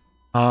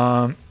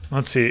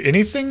 Let's see.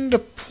 Anything to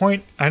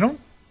point? I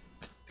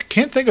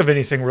can't think of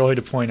anything really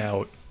to point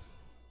out.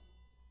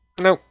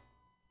 Nope.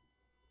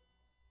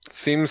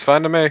 Seems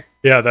fine to me.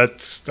 Yeah,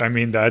 this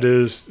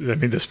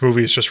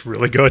movie is just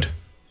really good.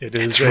 It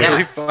is It's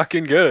really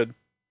fucking good.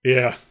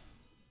 yeah.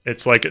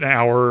 It's like an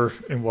hour.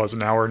 It was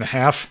an hour and a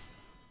half.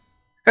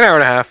 An hour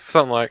and a half,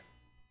 something like.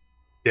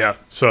 Yeah,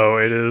 so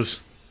it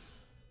is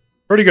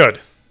pretty good.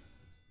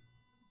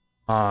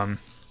 But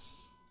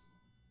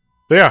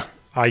yeah,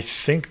 I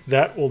think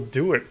that will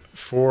do it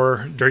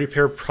for Dirty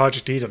Pair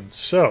Project Eden.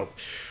 So,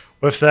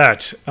 with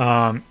that,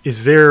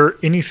 is there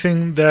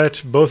anything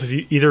that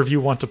either of you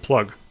want to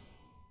plug?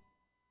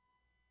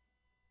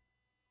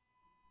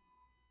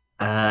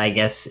 I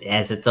guess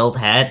as its old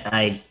hat,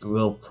 I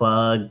will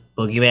plug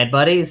Boogeyman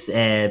Buddies,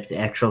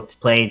 actual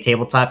play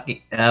tabletop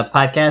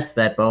podcast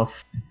that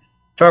both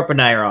Torp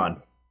and I are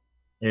on.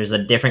 There's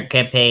different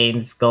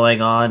campaigns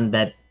going on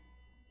that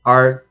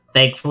are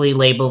thankfully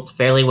labeled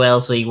fairly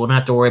well, so you won't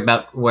have to worry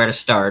about where to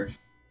start.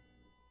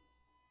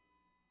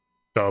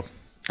 So,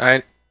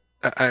 I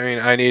mean,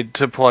 I need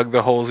to plug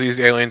the holes these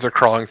aliens are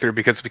crawling through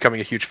because it's becoming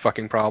a huge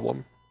fucking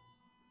problem.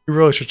 you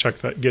really should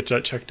get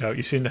that checked out.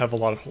 You seem to have a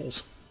lot of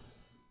holes,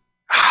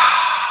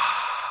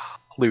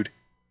 Lewd.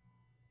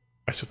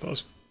 I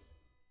suppose.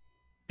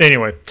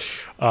 Anyway,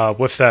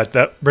 with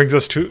that brings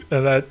us to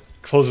that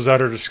closes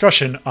out our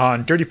discussion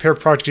on Dirty Pair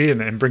Project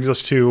Eden and brings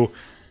us to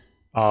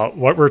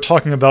what we're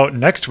talking about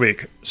next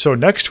week. So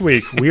next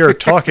week we are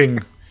talking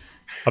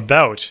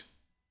about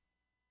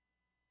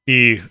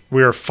we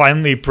are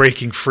finally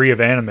breaking free of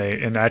anime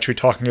and actually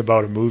talking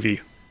about a movie,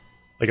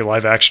 like a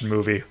live action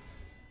movie.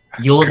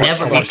 You'll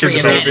never be free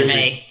of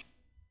anime.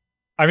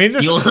 I mean,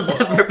 this You'll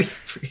never be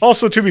free.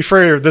 also, to be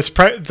fair, this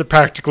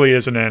practically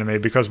is an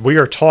anime because we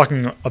are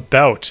talking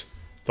about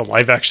the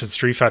live action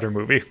Street Fighter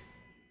movie,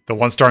 the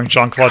one starring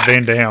Jean-Claude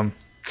Van Damme.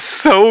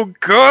 So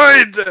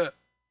good!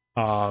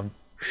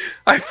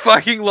 I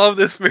fucking love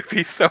this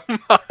movie so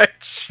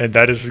much. And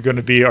that is going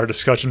to be our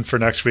discussion for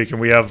next week, and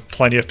we have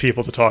plenty of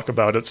people to talk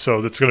about it, so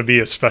it's going to be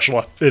it's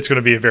going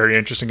to be a very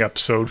interesting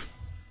episode.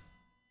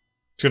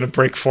 It's going to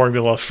break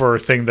formula for a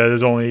thing that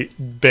has only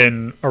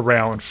been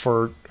around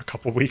for a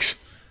couple weeks.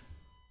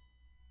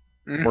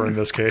 Or in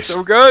this case.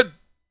 So good!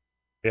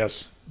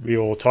 Yes, we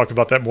will talk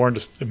about that more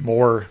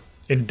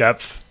in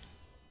depth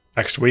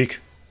next week.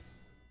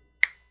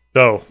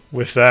 So,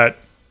 with that,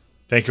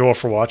 thank you all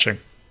for watching.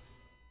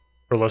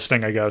 For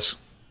listening, I guess.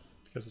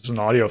 Because it's an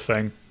audio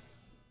thing.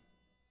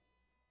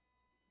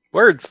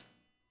 Words.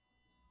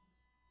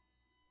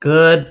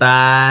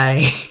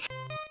 Goodbye.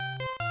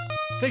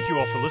 Thank you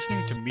all for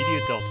listening to Media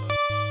Delta.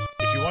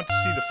 If you want to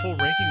see the full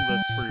ranking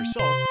list for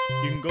yourself,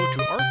 you can go to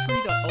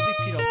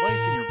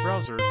r3.ldp.life in your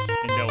browser,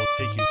 and that will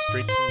take you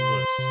straight to the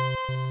list.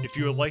 If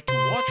you would like to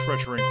watch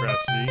Retro Rank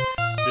Rhapsody,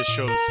 this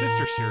show's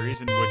sister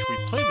series in which we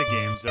play the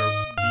games that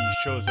the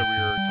shows that we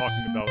are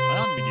talking about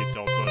on Media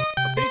Delta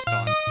are based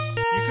on,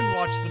 you can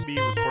watch them be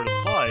recorded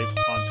live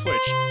on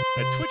Twitch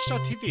at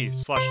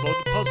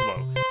twitch.tv/loadedpuzzlo.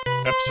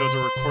 Episodes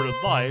are recorded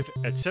live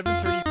at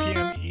 7:30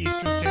 p.m.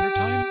 Eastern Standard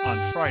Time on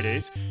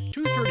Fridays,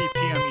 2:30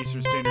 p.m.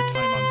 Eastern Standard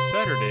Time on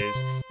Saturdays,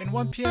 and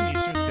 1 p.m.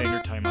 Eastern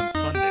Standard Time on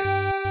Sundays.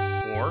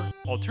 Or,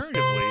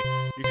 alternatively,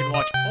 you can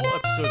watch all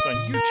episodes on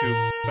YouTube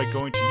by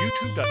going to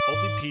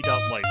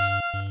youtube.ldp.life.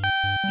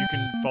 You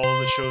can follow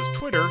the show's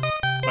Twitter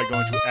by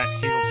going to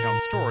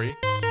 @HazelTownStory,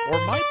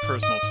 or my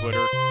personal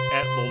Twitter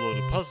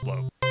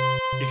 @LoloToPuzzlo.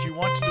 If you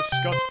want to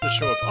discuss the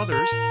show with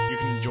others, you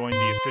can join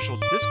the official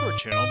Discord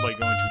channel by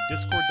going to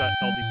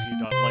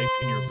discord.ldp.life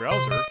in your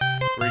browser,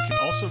 where you can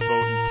also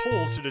vote in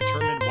polls to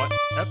determine what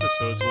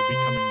episodes will be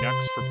coming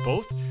next for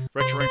both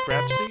Retro Rank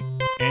Rhapsody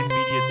and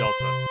Media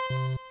Delta.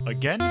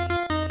 Again,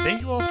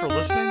 thank you all for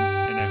listening,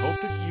 and I hope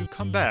that you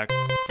come back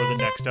for the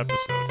next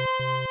episode.